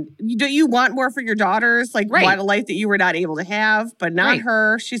 again, don't you want more for your daughters? Like, want a life that you were not able to have, but not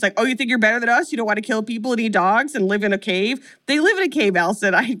her. She's like, oh, you think you're better than us? You don't want to kill people and eat dogs and live in a cave? They live in a cave,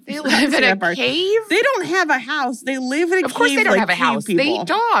 Allison. They live in a cave? They don't have a house. They live in a cave. Of course they don't have a house. People. They eat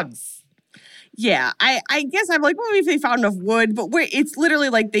dogs. Yeah, I guess I'm like, well, maybe if they found enough wood, but it's literally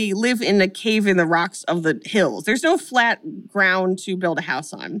like they live in a cave in the rocks of the hills. There's no flat ground to build a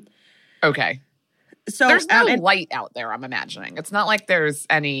house on. Okay. So there's no light out there, I'm imagining. It's not like there's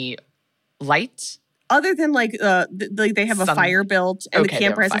any light. Other than they have a fire built and the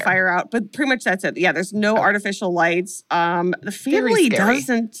camper has a fire out, but pretty much that's it. Yeah, there's no artificial lights. The family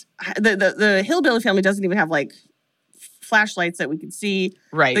doesn't, the Hillbilly family doesn't even have like flashlights that we can see.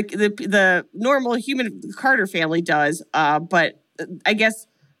 Right. The normal human Carter family does, but I guess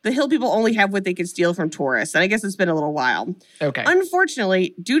the Hill people only have what they can steal from tourists, and I guess it's been a little while. Okay.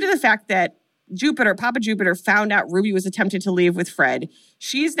 Unfortunately, due to the fact that Papa Jupiter found out Ruby was attempting to leave with Fred,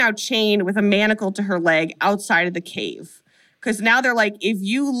 she is now chained with a manacle to her leg outside of the cave. Because now they're like,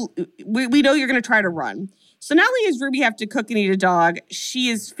 we know you're going to try to run. So not only does Ruby have to cook and eat a dog, she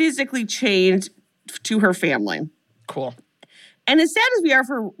is physically chained to her family. Cool. And as sad as we are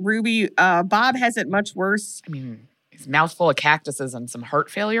for Ruby, Bob has it much worse. I mean, his mouth full of cactuses and some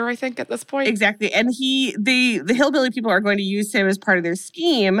heart failure, I think, at this point. Exactly. And the Hillbilly people are going to use him as part of their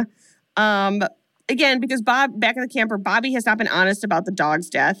scheme. Again, because Bob, back in the camper, Bobby has not been honest about the dog's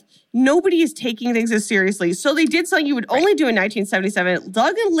death. Nobody is taking things as seriously. So they did something you would only do in 1977.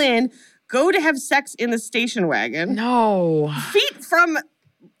 Doug and Lynn go to have sex in the station wagon. No.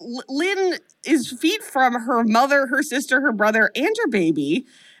 Lynn is feet from her mother, her sister, her brother, and her baby.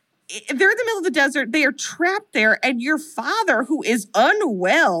 They're in the middle of the desert. They are trapped there. And your father, who is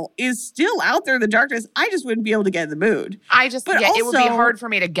unwell, is still out there in the darkness. I just wouldn't be able to get in the mood. It would be hard for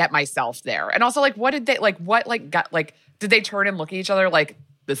me to get myself there. And also, did they turn and look at each other like,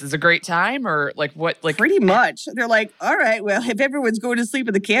 this is a great time? Or what? Pretty much. They're like, all right, well, if everyone's going to sleep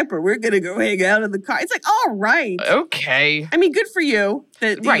in the camper, we're going to go hang out in the car. It's like, all right. Okay. I mean, good for you.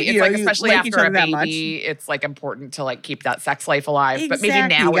 Right. It's especially after a baby, it's important to keep that sex life alive. Exactly. But maybe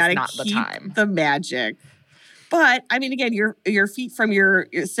now is not the time. The magic. But I mean, again, your feet from your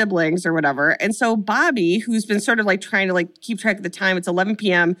siblings or whatever. And so Bobby, who's been sort of like trying to like keep track of the time, it's 11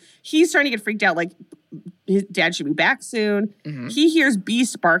 p.m. He's starting to get freaked out. Like his dad should be back soon. Mm-hmm. He hears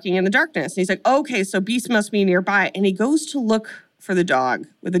Beast barking in the darkness. And he's like, okay, so Beast must be nearby. And he goes to look for the dog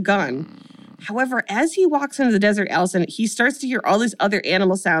with a gun. However, as he walks into the desert, Allison, he starts to hear all these other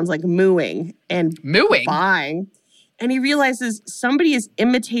animal sounds like mooing and baaing. And he realizes somebody is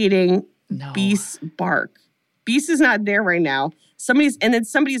imitating Beast's bark. Beast is not there right now.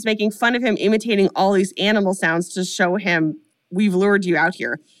 Somebody's making fun of him imitating all these animal sounds to show him, we've lured you out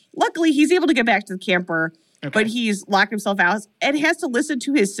here. Luckily, he's able to get back to the camper, but he's locked himself out and has to listen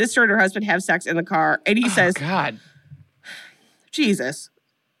to his sister and her husband have sex in the car. And he says, God, Jesus.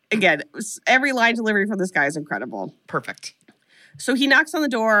 Again, every line delivery from this guy is incredible. Perfect. So he knocks on the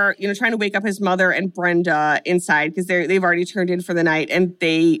door, trying to wake up his mother and Brenda inside because they've already turned in for the night and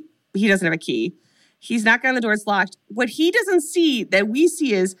he doesn't have a key. He's knocking on the door, it's locked. What he doesn't see that we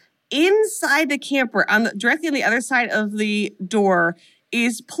see is inside the camper, directly on the other side of the door,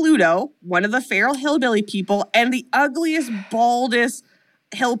 is Pluto, one of the feral hillbilly people, and the ugliest, baldest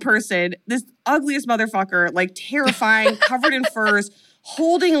hill person, this ugliest motherfucker, like terrifying, covered in furs,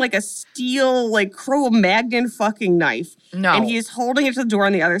 holding like a steel, like Cro-Magnon fucking knife. No. And he is holding it to the door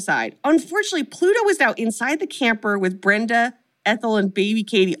on the other side. Unfortunately, Pluto is now inside the camper with Brenda, Ethel, and baby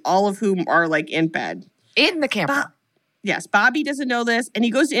Katie, all of whom are like in bed. In the camper. Yes. Bobby doesn't know this. And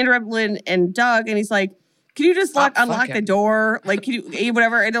he goes to interrupt Lynn and Doug and he's like, can you just unlock the door? Like, can you,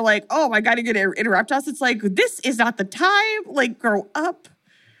 whatever. And they're like, oh my God, you're going to interrupt us. It's like, this is not the time. Like, grow up.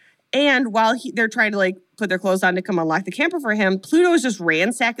 And while they're trying to like put their clothes on to come unlock the camper for him, Pluto is just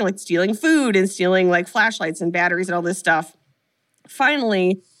ransacking, like stealing food and stealing like flashlights and batteries and all this stuff.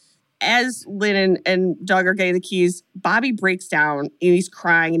 Finally, as Lynn and Doug are getting the keys, Bobby breaks down and he's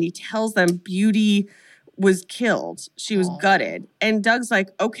crying and he tells them Beauty was killed. She was gutted. And Doug's like,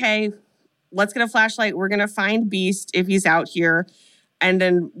 okay, let's get a flashlight. We're going to find Beast if he's out here. And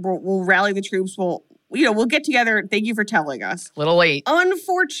then we'll rally the troops. We'll get together. Thank you for telling us. A little late.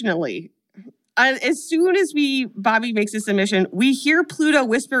 Unfortunately, as soon as Bobby makes this admission, we hear Pluto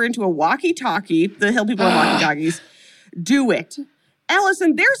whisper into a walkie-talkie. The hill people have walkie-talkies. Do it.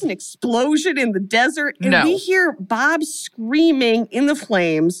 Allison, there's an explosion in the desert, and we hear Bob screaming in the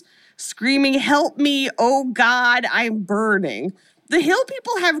flames, screaming, help me, oh God, I'm burning. The hill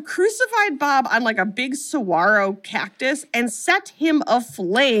people have crucified Bob on like a big saguaro cactus and set him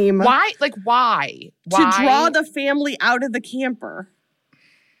aflame. Why? Like, why? To draw the family out of the camper.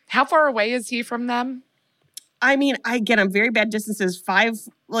 How far away is he from them? I mean, I'm very bad distances.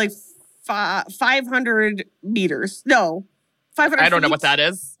 500 meters. No. 500 I don't feet. know what that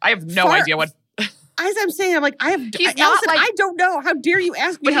is. I have no idea what. As I'm saying, I'm like, Allison, I don't know. How dare you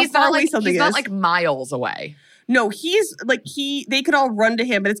ask me how far away something is? He's not like miles away. No, he's like, they could all run to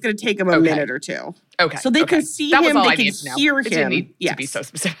him, but it's going to take him a minute or two. Okay. So they can see him, they can hear him. It didn't need to be so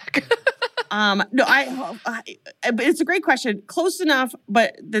specific. No, it's a great question. Close enough,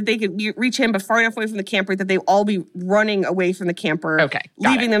 but that they could reach him, but far enough away from the camper that they all be running away from the camper. Okay.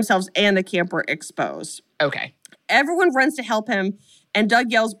 Leaving themselves and the camper exposed. Okay. Everyone runs to help him, and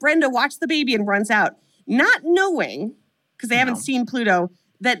Doug yells, Brenda, watch the baby, and runs out. Not knowing, because they haven't seen Pluto,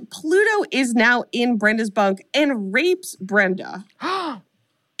 that Pluto is now in Brenda's bunk and rapes Brenda. And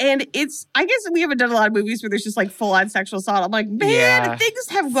I guess we haven't done a lot of movies where there's just like full-on sexual assault. I'm like, man, things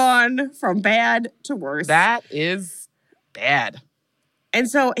have gone from bad to worse. That is bad. And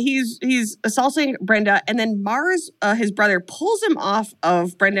so he's assaulting Brenda, and then Mars, his brother, pulls him off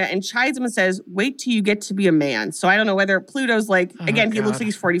of Brenda and chides him and says, wait till you get to be a man. So I don't know whether Pluto's like, he looks like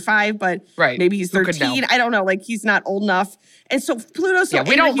he's 45, but maybe he's 13. I don't know. Like, he's not old enough. And so Pluto's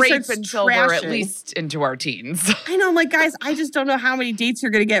we don't rape until we're at least into our teens. I know. I'm like, guys, I just don't know how many dates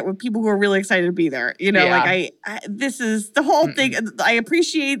you're going to get with people who are really excited to be there. Like this is the whole thing. I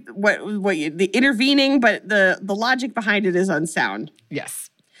appreciate the intervening, but the logic behind it is unsound. Yes.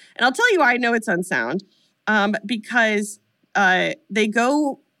 And I'll tell you why I know it's unsound. Because they're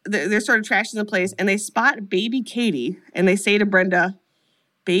sort of trashing the place, and they spot baby Katie, and they say to Brenda,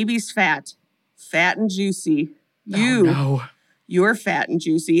 baby's fat and juicy. You're fat and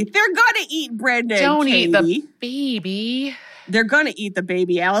juicy. They're gonna eat Brenda Don't and Katie. Eat the baby. They're gonna eat the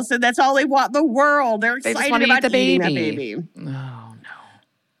baby, Allison. That's all they want in the world. They're excited about eating that baby. Oh, no.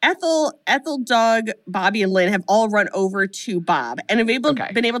 Ethel, Doug, Bobby, and Lynn have all run over to Bob and have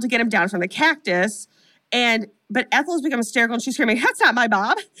been able to get him down from the cactus. But Ethel has become hysterical and she's screaming, that's not my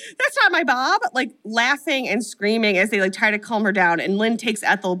Bob. That's not my Bob. Like laughing and screaming as they like try to calm her down. And Lynn takes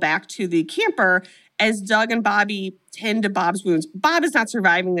Ethel back to the camper as Doug and Bobby tend to Bob's wounds. Bob is not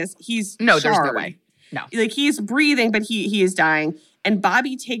surviving this. He's charred. There's no way. No. Like, he's breathing, but he is dying. And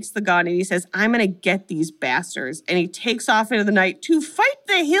Bobby takes the gun and he says, I'm going to get these bastards. And he takes off into the night to fight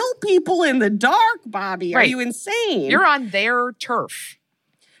the hill people in the dark, Bobby. Are you insane? You're on their turf.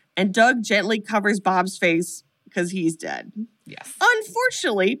 And Doug gently covers Bob's face because he's dead. Yes.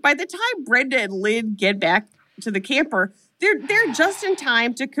 Unfortunately, by the time Brenda and Lynn get back to the camper, they're just in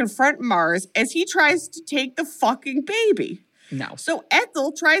time to confront Mars as he tries to take the fucking baby. No. So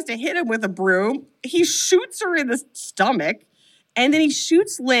Ethel tries to hit him with a broom. He shoots her in the stomach. And then he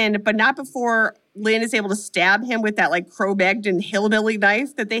shoots Lynn, but not before Lynn is able to stab him with that, like, Cro-Magnon hillbilly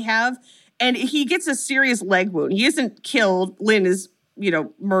knife that they have. And he gets a serious leg wound. He isn't killed. Lynn is,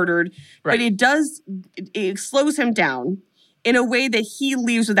 murdered. Right. But it slows him down in a way that he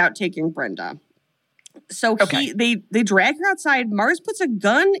leaves without taking Brenda. So they drag her outside. Mars puts a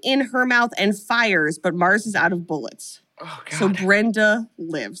gun in her mouth and fires, but Mars is out of bullets. Oh, God. So Brenda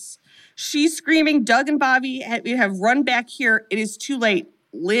lives. She's screaming. Doug and Bobby have run back here. It is too late.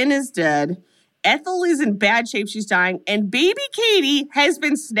 Lynn is dead. Ethel is in bad shape. She's dying. And baby Katie has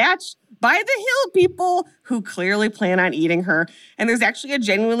been snatched by the hill people who clearly plan on eating her. And there's actually a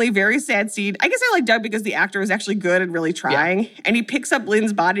genuinely very sad scene. I guess I like Doug because the actor was actually good and really trying. Yeah. And he picks up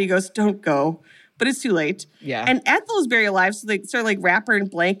Lynn's body. He goes, don't go. But it's too late. Yeah. And Ethel is very alive, so they sort of like wrap her in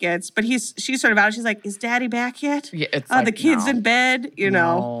blankets. But she's sort of out. She's like, is Daddy back yet? Yeah, it's the kid's in bed,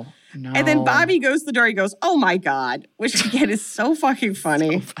 No. And then Bobby goes to the door. He goes, oh, my God, which, again, is so fucking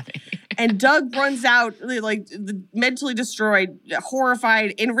funny. So funny. And Doug runs out, like, mentally destroyed,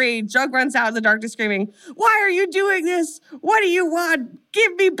 horrified, enraged. Doug runs out in the darkness screaming, why are you doing this? What do you want?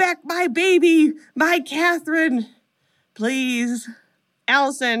 Give me back my baby, my Catherine. Please.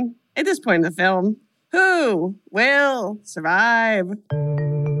 Allison, at this point in the film, who will survive?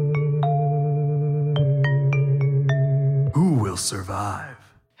 Who will survive?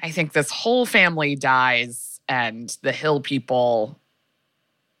 I think this whole family dies and the hill people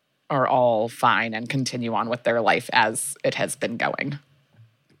are all fine and continue on with their life as it has been going.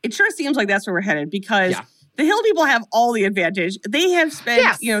 It sure seems like that's where we're headed because the hill people have all the advantage. They have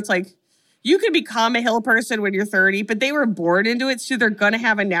spent, it's like you could become a hill person when you're 30, but they were born into it, so they're going to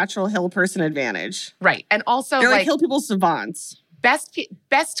have a natural hill person advantage. Right. And also, they're like hill people savants.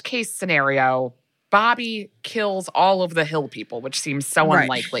 Best case scenario, Bobby kills all of the hill people, which seems so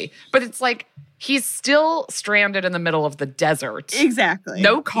unlikely. But it's like he's still stranded in the middle of the desert. Exactly.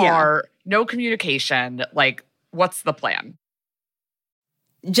 No car, no communication. Like, what's the plan?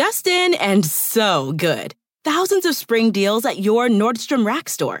 Just in and so good. Thousands of spring deals at your Nordstrom Rack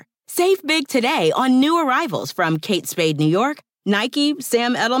store. Save big today on new arrivals from Kate Spade New York, Nike,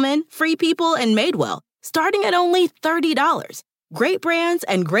 Sam Edelman, Free People, and Madewell, starting at only $30. Great brands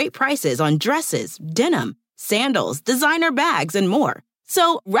and great prices on dresses, denim, sandals, designer bags, and more.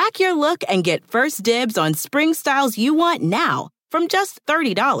 So rack your look and get first dibs on spring styles you want now from just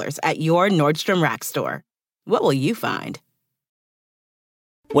 $30 at your Nordstrom Rack store. What will you find?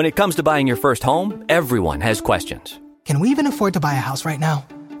 When it comes to buying your first home, everyone has questions. Can we even afford to buy a house right now?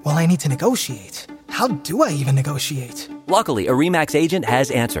 Well, I need to negotiate. How do I even negotiate? Luckily, a RE/MAX agent has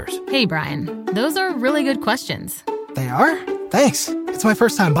answers. Hey, Brian, those are really good questions. They are? Thanks. It's my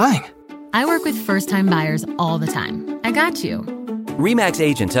first time buying. I work with first-time buyers all the time. I got you. RE/MAX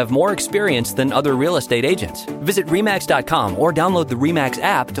agents have more experience than other real estate agents. Visit RE/MAX.com or download the RE/MAX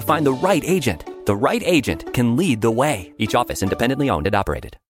app to find the right agent. The right agent can lead the way. Each office independently owned and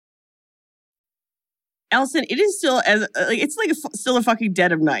operated. Allison, it is still still a fucking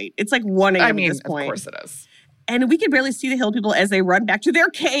dead of night. It's like 1 a.m. at this point. Of course it is. And we can barely see the hill people as they run back to their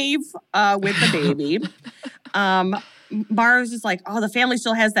cave with the baby. Mars is like, oh, the family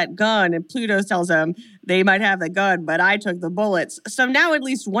still has that gun. And Pluto tells them they might have the gun, but I took the bullets. So now at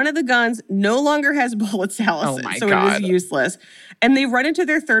least one of the guns no longer has bullets, Allison. Oh my God. It is useless. And they run into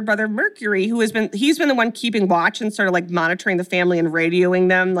their third brother, Mercury, he's been the one keeping watch and sort of like monitoring the family and radioing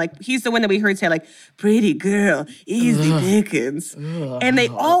them. Like he's the one that we heard say like, pretty girl, easy pickings. And they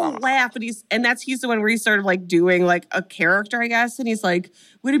all laugh, but he's the one where he's sort of like doing like a character, I guess. And he's like,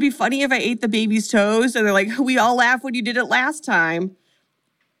 would it be funny if I ate the baby's toes? And they're like, we all laughed when you did it last time.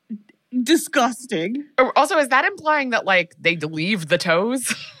 Disgusting. Also, is that implying that like they leave the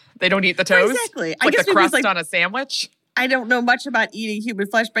toes? They don't eat the toes? Exactly. Like the crust on a sandwich? I don't know much about eating human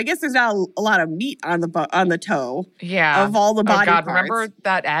flesh, but I guess there's not a lot of meat on the toe. Yeah. Of all the body parts. Remember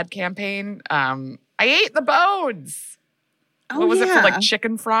that ad campaign? I ate the bones. Oh, what was it for, like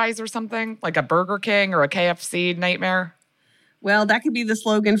chicken fries or something? Like a Burger King or a KFC nightmare? Well, that could be the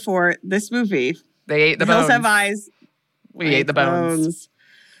slogan for this movie. They ate the bones. Hills Have Eyes. We ate the bones.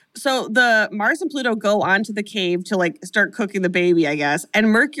 So the Mars and Pluto go onto the cave to like start cooking the baby, I guess. And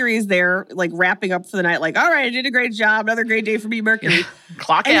Mercury is there like wrapping up for the night. Like, all right, I did a great job. Another great day for me, Mercury.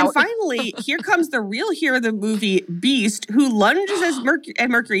 Clock and out. And finally, here comes the real hero of the movie, Beast, who lunges at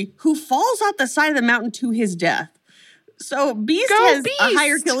Mercury, who falls off the side of the mountain to his death. So Beast has a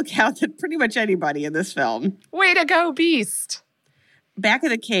higher kill count than pretty much anybody in this film. Way to go, Beast. Back at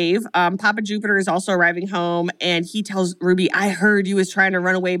the cave, Papa Jupiter is also arriving home, and he tells Ruby, I heard you was trying to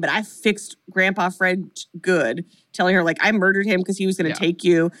run away, but I fixed Grandpa Fred good, telling her, like, I murdered him because he was going to take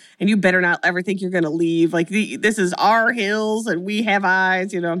you, and you better not ever think you're going to leave. Like, this is our hills, and we have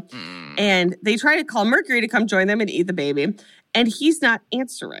eyes, you know. And they try to call Mercury to come join them and eat the baby, and he's not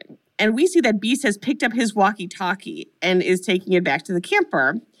answering. And we see that Beast has picked up his walkie-talkie and is taking it back to the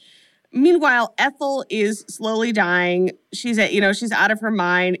camper. Meanwhile, Ethel is slowly dying. She's out of her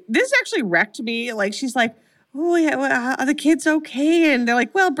mind. This actually wrecked me. Like, she's like, oh, yeah, well, are the kids okay? And they're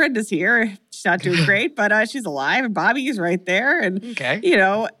like, well, Brenda's here. She's not doing great, but she's alive. And Bobby is right there. And,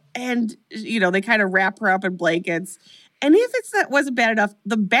 they kind of wrap her up in blankets. And if that wasn't bad enough,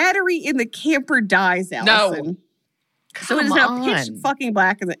 the battery in the camper dies, Allison. No. So it is now pitch fucking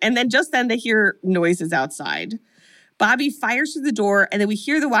black. And then just then they hear noises outside. Bobby fires through the door, and then we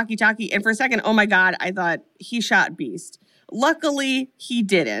hear the walkie-talkie. And for a second, oh my God, I thought he shot Beast. Luckily, he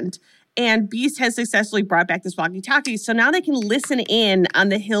didn't. And Beast has successfully brought back this walkie-talkie. So now they can listen in on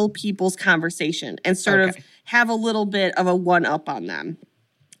the Hill people's conversation and sort of have a little bit of a one-up on them.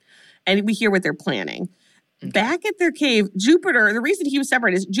 And we hear what they're planning. Back at their cave, Jupiter, the reason he was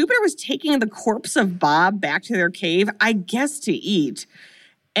separated is Jupiter was taking the corpse of Bob back to their cave, I guess to eat.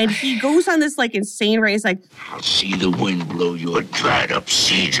 And he goes on this, like, insane race, like, I'll see the wind blow your dried-up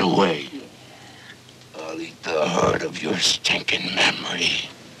seeds away. I'll eat the heart of your stinking memory.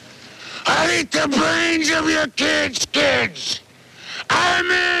 I'll eat the brains of your kids.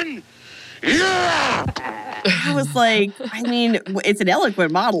 I'm in, you're out. I was like, I mean, it's an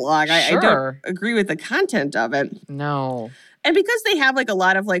eloquent monologue. I don't agree with the content of it. No. And because they have like a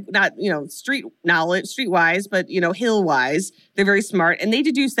lot of like, not, street knowledge, streetwise, but, hill-wise, they're very smart. And they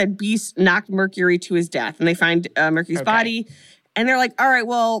deduce that Beast knocked Mercury to his death. And they find Mercury's body. And they're like, all right,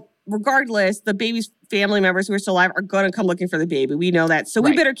 well, regardless, the baby's family members who are still alive are going to come looking for the baby. We know that. So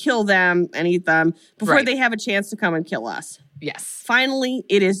we better kill them and eat them before they have a chance to come and kill us. Yes. Finally,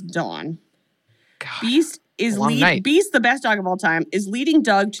 it is dawn. God. Beast, the best dog of all time, is leading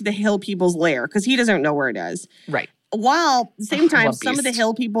Doug to the Hill people's lair because he doesn't know where it is. Right. While at the same time, some of the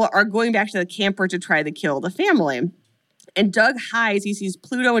Hill people are going back to the camper to try to kill the family. And Doug hides. He sees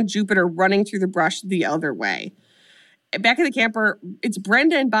Pluto and Jupiter running through the brush the other way. Back in the camper, it's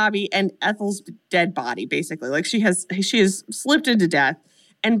Brenda and Bobby and Ethel's dead body, basically. Like she has slipped into death.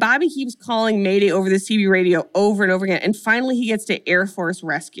 And Bobby keeps calling Mayday over the CB radio over and over again. And finally, he gets to Air Force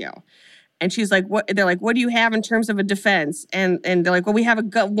Rescue. And she's like, "What?" They're like, "What do you have in terms of a defense?" And they're like, "Well, we have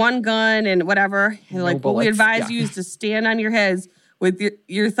one gun and whatever." And they're like, "What we advise you is to stand on your heads with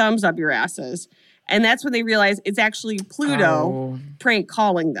your thumbs up your asses." And that's when they realize it's actually Pluto prank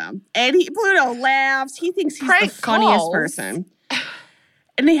calling them. And Pluto laughs. He thinks he's the funniest person.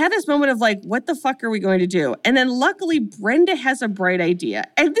 And they have this moment of like, what the fuck are we going to do? And then luckily, Brenda has a bright idea.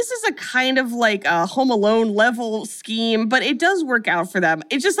 And this is a kind of like a Home Alone level scheme, but it does work out for them.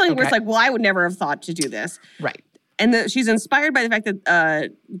 It's just something where it's like, well, I would never have thought to do this. Right. And she's inspired by the fact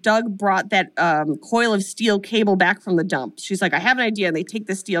that Doug brought that coil of steel cable back from the dump. She's like, I have an idea. And they take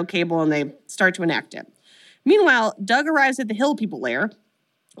the steel cable and they start to enact it. Meanwhile, Doug arrives at the Hill people lair,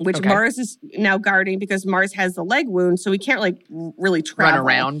 which Mars is now guarding because Mars has the leg wound, so he can't like really travel. Run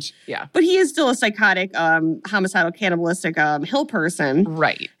around, yeah. But he is still a psychotic, homicidal, cannibalistic Hill person.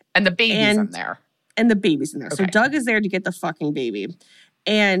 Right. And the baby's in there. And the baby's in there. So Doug is there to get the fucking baby.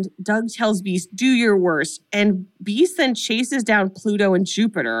 And Doug tells Beast, do your worst. And Beast then chases down Pluto and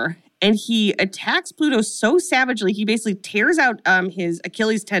Jupiter. And he attacks Pluto so savagely, he basically tears out his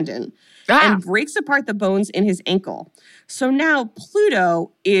Achilles tendon and breaks apart the bones in his ankle. So now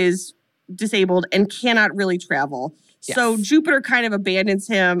Pluto is disabled and cannot really travel. Yes. So Jupiter kind of abandons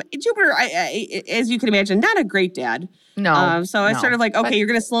him. Jupiter, as you can imagine, not a great dad. No. So it's sort of like, okay, you're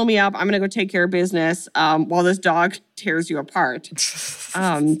going to slow me up. I'm going to go take care of business while this dog tears you apart.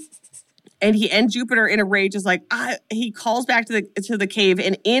 And Jupiter in a rage is like, he calls back to the cave,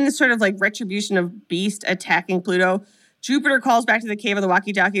 and in sort of like retribution of Beast attacking Pluto, Jupiter calls back to the cave on the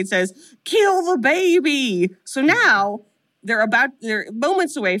walkie-talkie and says, kill the baby. So now they're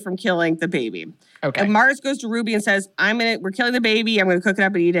moments away from killing the baby. Okay. And Mars goes to Ruby and says, we're killing the baby. I'm going to cook it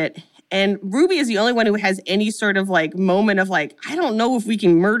up and eat it. And Ruby is the only one who has any sort of like moment of like, I don't know if we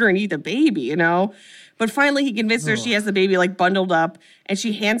can murder and eat the baby, But But finally, he convinces her she has the baby like bundled up, and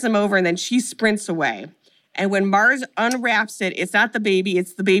she hands him over, and then she sprints away. And when Mars unwraps it, it's not the baby,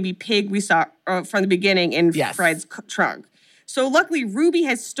 it's the baby pig we saw from the beginning in Fred's trunk. So luckily, Ruby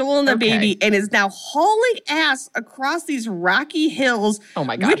has stolen the baby and is now hauling ass across these rocky hills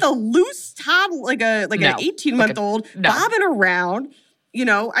with a loose toddler, like an 18-month-old, bobbing around. You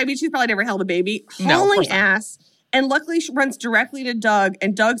know, I mean, she's probably never held a baby, hauling ass. And luckily, she runs directly to Doug,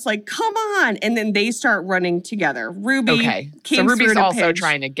 and Doug's like, come on. And then they start running together. Ruby so Ruby's also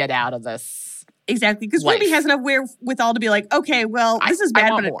trying to get out of this. Exactly, because Ruby has enough wherewithal to be like, okay, well, this is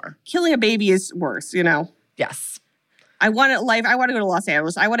bad, but killing a baby is worse, you know? Yes. I want life. I want to go to Los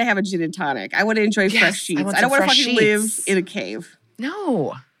Angeles. I want to have a gin and tonic. I want to enjoy fresh sheets. I don't want to fucking live in a cave.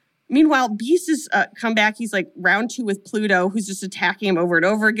 No. Meanwhile, Beast has come back. He's like round 2 with Pluto, who's just attacking him over and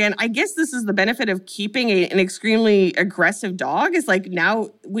over again. I guess this is the benefit of keeping an extremely aggressive dog. Is like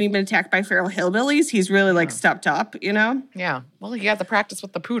now when he's been attacked by feral hillbillies, he's really like stepped up, you know? Yeah. Well, he got the practice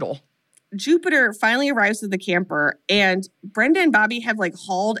with the poodle. Jupiter finally arrives at the camper, and Brenda and Bobby have like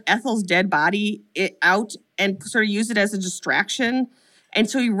hauled Ethel's dead body out and sort of used it as a distraction. And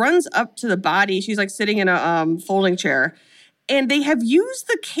so he runs up to the body. She's like sitting in a folding chair. And they have used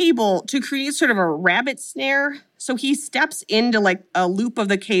the cable to create sort of a rabbit snare. So he steps into like a loop of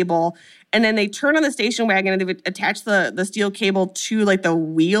the cable, and then they turn on the station wagon and they attach the steel cable to like the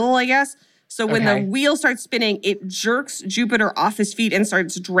wheel, I guess. So when the wheel starts spinning, it jerks Jupiter off his feet and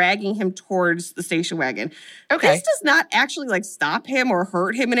starts dragging him towards the station wagon. This does not actually like stop him or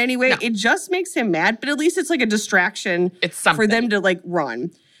hurt him in any way. No. It just makes him mad, but at least it's like a distraction for them to like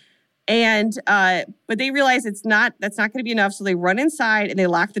run. And but they realize that's not going to be enough, so they run inside and they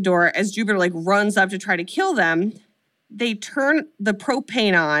lock the door. As Jupiter like runs up to try to kill them, they turn the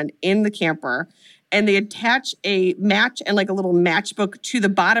propane on in the camper, and they attach a match and like a little matchbook to the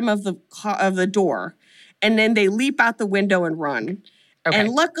bottom of the door, and then they leap out the window and run. And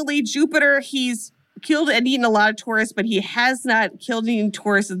luckily, Jupiter, he's killed and eaten a lot of tourists, but he has not killed and eaten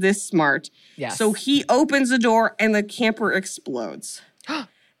tourists this smart. Yes. So he opens the door and the camper explodes.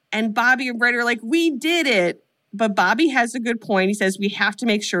 And Bobby and Brenda are like, we did it. But Bobby has a good point. He says, we have to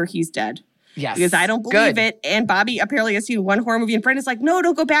make sure he's dead. Yes. Because I don't believe it. And Bobby apparently has seen one horror movie, and Brenda's like, no,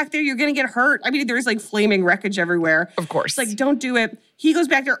 don't go back there. You're going to get hurt. I mean, there's like flaming wreckage everywhere. Of course. It's like, don't do it. He goes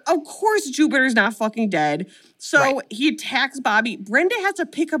back there. Of course, Jupiter's not fucking dead. So he attacks Bobby. Brenda has to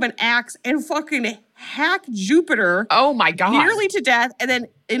pick up an axe and fucking hack Jupiter. Oh my God. Nearly to death. And then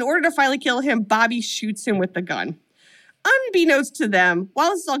in order to finally kill him, Bobby shoots him with the gun. Unbeknownst to them,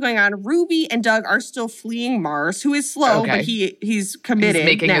 while this is all going on, Ruby and Doug are still fleeing Mars, who is slow, but he's committed. He's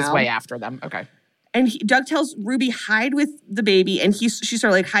making his way after them. Okay. And Doug tells Ruby, hide with the baby, and she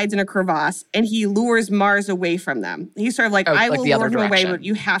sort of like hides in a crevasse, and he lures Mars away from them. He's sort of like, I will lure him away, but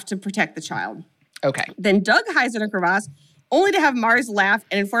you have to protect the child. Okay. Then Doug hides in a crevasse, only to have Mars laugh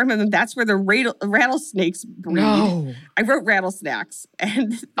and inform him that that's where the rattlesnakes breed. No. I wrote rattlesnacks.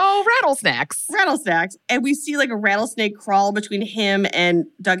 Rattlesnacks. Rattlesnacks. And we see like a rattlesnake crawl between him and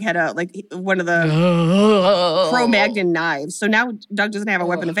Doug had one of the Cro-Magnon knives. So now Doug doesn't have a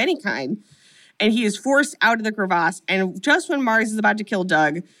weapon of any kind. And he is forced out of the crevasse. And just when Mars is about to kill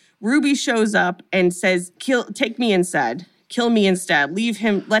Doug, Ruby shows up and says, take me instead. Kill me instead. Leave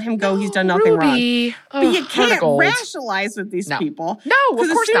him. Let him go. He's done nothing wrong. But you can't rationalize with these people. No, of course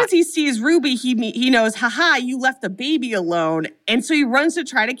not. Because as soon as he sees Ruby, he knows, haha, you left the baby alone. And so he runs to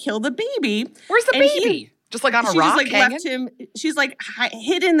try to kill the baby. Where's the baby? Just like on a rock just, like, hanging? Left him. She's like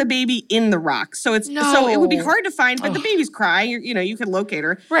hidden the baby in the rock. So so it would be hard to find, but the baby's crying. You can locate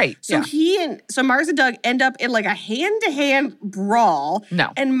her. Right. So so Mars and Doug end up in like a hand-to-hand brawl.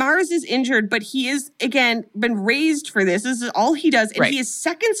 No. And Mars is injured, but he is, again, been raised for this. This is all he does. And he is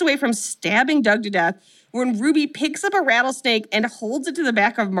seconds away from stabbing Doug to death when Ruby picks up a rattlesnake and holds it to the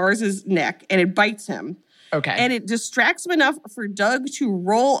back of Mars's neck, and it bites him. Okay. And it distracts him enough for Doug to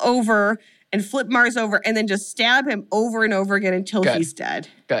roll over and flip Mars over and then just stab him over and over again until he's dead.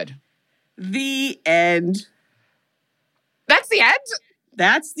 Good. The end. That's the end?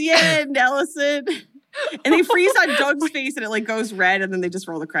 That's the end, Ellison. And they freeze on Doug's face and it like goes red and then they just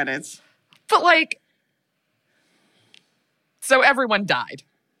roll the credits. But like, so everyone died.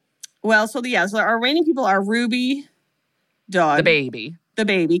 Well, so our remaining people are Ruby, Doug. The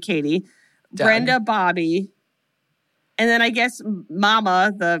baby, Katie. Doug. Brenda, Bobby. And then I guess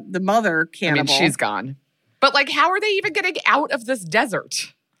Mama, the mother cannibal. I mean, she's gone. But like, how are they even getting out of this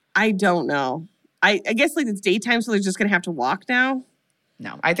desert? I don't know. I guess like it's daytime, so they're just going to have to walk now.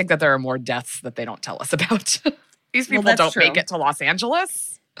 No, I think that there are more deaths that they don't tell us about. These people don't make it to Los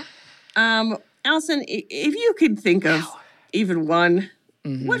Angeles. Allison, if you could think of even one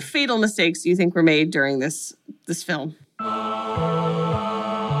What fatal mistakes do you think were made during this film?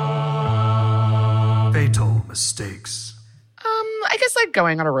 Fatal mistakes. I guess like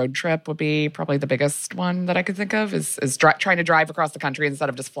going on a road trip would be probably the biggest one that I could think of is trying to drive across the country instead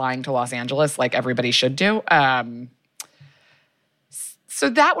of just flying to Los Angeles like everybody should do. So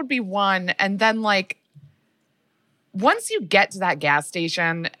that would be one. And then like once you get to that gas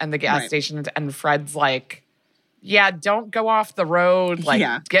station and the gas station and Fred's like, yeah, don't go off the road.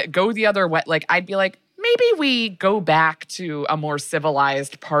 Like go the other way. Like I'd be like, maybe we go back to a more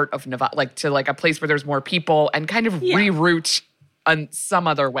civilized part of Nevada, like to like a place where there's more people and kind of reroute on some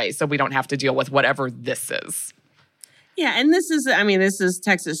other way so we don't have to deal with whatever this is. Yeah, and this is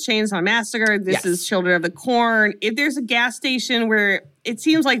Texas Chainsaw Massacre. This is Children of the Corn. If there's a gas station where it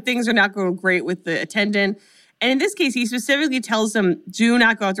seems like things are not going great with the attendant, and in this case, he specifically tells them, do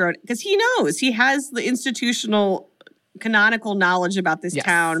not go out the road, because he knows. He has the institutional, canonical knowledge about this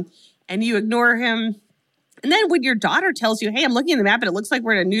town, and you ignore him. And then when your daughter tells you, hey, I'm looking at the map, and it looks like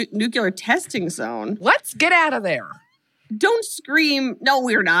we're in a nuclear testing zone. Let's get out of there. Don't scream, no,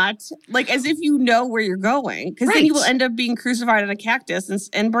 we're not. Like, as if you know where you're going. Because then you will end up being crucified on a cactus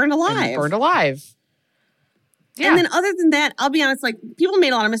and burned alive. Yeah. And then other than that, I'll be honest, like, people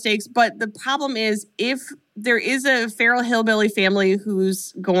made a lot of mistakes. But the problem is, if there is a feral hillbilly family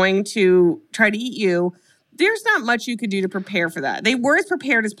who's going to try to eat you, there's not much you could do to prepare for that. They were as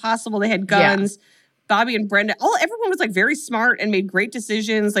prepared as possible. They had guns. Yeah. Bobby and Brenda, everyone was like very smart and made great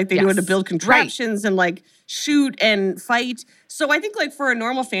decisions. Like they knew how to build contraptions and like shoot and fight. So I think like for a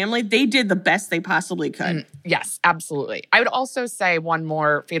normal family, they did the best they possibly could. Yes, absolutely. I would also say one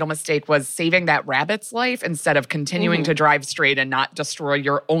more fatal mistake was saving that rabbit's life instead of continuing to drive straight and not destroy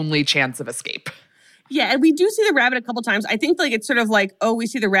your only chance of escape. Yeah, and we do see the rabbit a couple times. I think like it's sort of like, we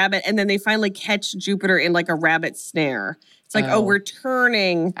see the rabbit and then they finally catch Jupiter in like a rabbit snare. It's like, we're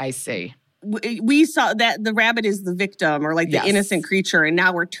turning. I see. We saw that the rabbit is the victim or like the innocent creature, and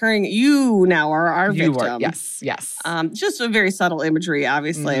now we're turning you now are our victim. Yes. Just a very subtle imagery,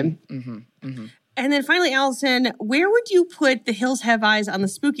 obviously. And then finally, Allison, where would you put The Hills Have Eyes on the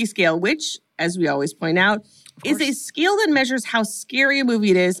spooky scale, which, as we always point out, is a scale that measures how scary a movie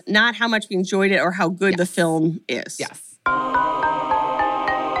it is, not how much we enjoyed it or how good the film is. Yes. A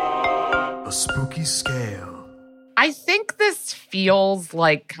spooky scale. I think this feels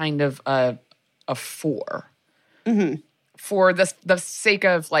like kind of a 4. For the sake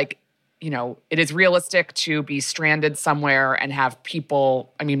of like, you know, it is realistic to be stranded somewhere and have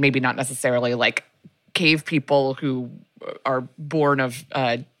people, I mean, maybe not necessarily like cave people who are born of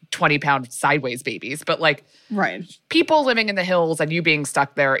 20-pound sideways babies, but like people living in the hills and you being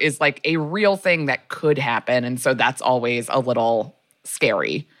stuck there is like a real thing that could happen. And so that's always a little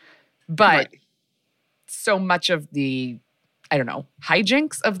scary. But so much of the, I don't know,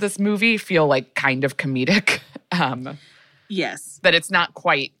 hijinks of this movie feel like kind of comedic. Yes. That it's not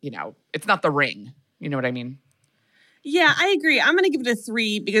quite, you know, it's not The Ring. You know what I mean? Yeah, I agree. I'm going to give it a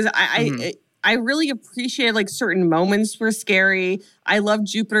 3 because I really appreciated like certain moments were scary. I love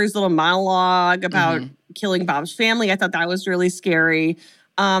Jupiter's little monologue about killing Bob's family. I thought that was really scary.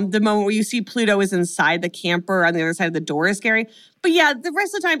 The moment where you see Pluto is inside the camper on the other side of the door is scary. But yeah, the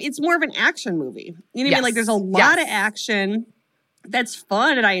rest of the time, it's more of an action movie. You know what I mean? Like there's a lot of action. That's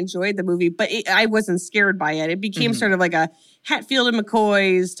fun, and I enjoyed the movie, but I wasn't scared by it. It became sort of like a Hatfield and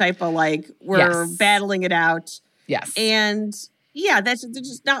McCoy's type of like, we're battling it out. Yes. And yeah, there's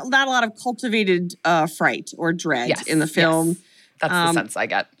just not a lot of cultivated fright or dread in the film. Yes. That's the sense I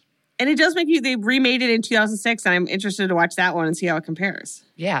get. And it does make you, they remade it in 2006, and I'm interested to watch that one and see how it compares.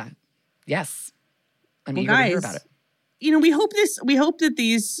 Yeah. Yes. I'm eager to hear about it. You know, we hope that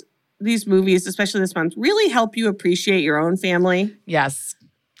these movies, especially this month, really help you appreciate your own family. Yes.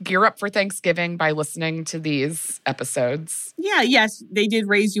 Gear up for Thanksgiving by listening to these episodes. Yeah, yes, they did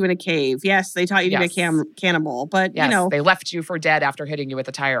raise you in a cave. Yes, they taught you to be a cannibal. But, you know. They left you for dead after hitting you with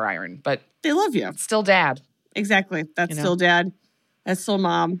a tire iron. But they love you. It's still dad. Exactly. That's still dad. That's still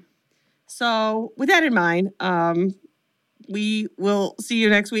mom. So with that in mind, we will see you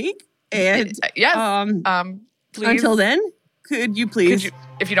next week. And please. Until then, could you please,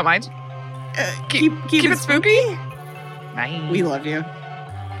 if you don't mind, keep it spooky? Bye. We love you.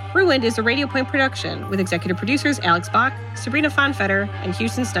 Ruined is a Radio Point production with executive producers Alex Bach, Sabrina Fonfetter, and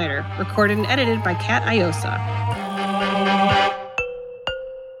Houston Snyder. Recorded and edited by Kat Iosa.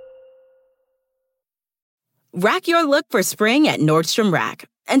 Rack your look for spring at Nordstrom Rack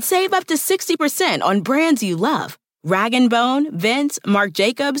and save up to 60% on brands you love. Rag & Bone, Vince, Marc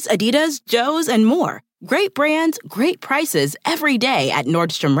Jacobs, Adidas, Joe's, and more. Great brands, great prices every day at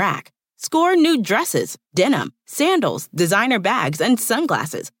Nordstrom Rack. Score new dresses, denim, sandals, designer bags, and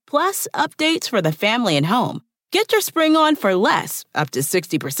sunglasses, plus updates for the family and home. Get your spring on for less, up to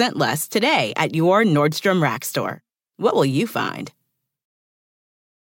 60% less, today at your Nordstrom Rack store. What will you find?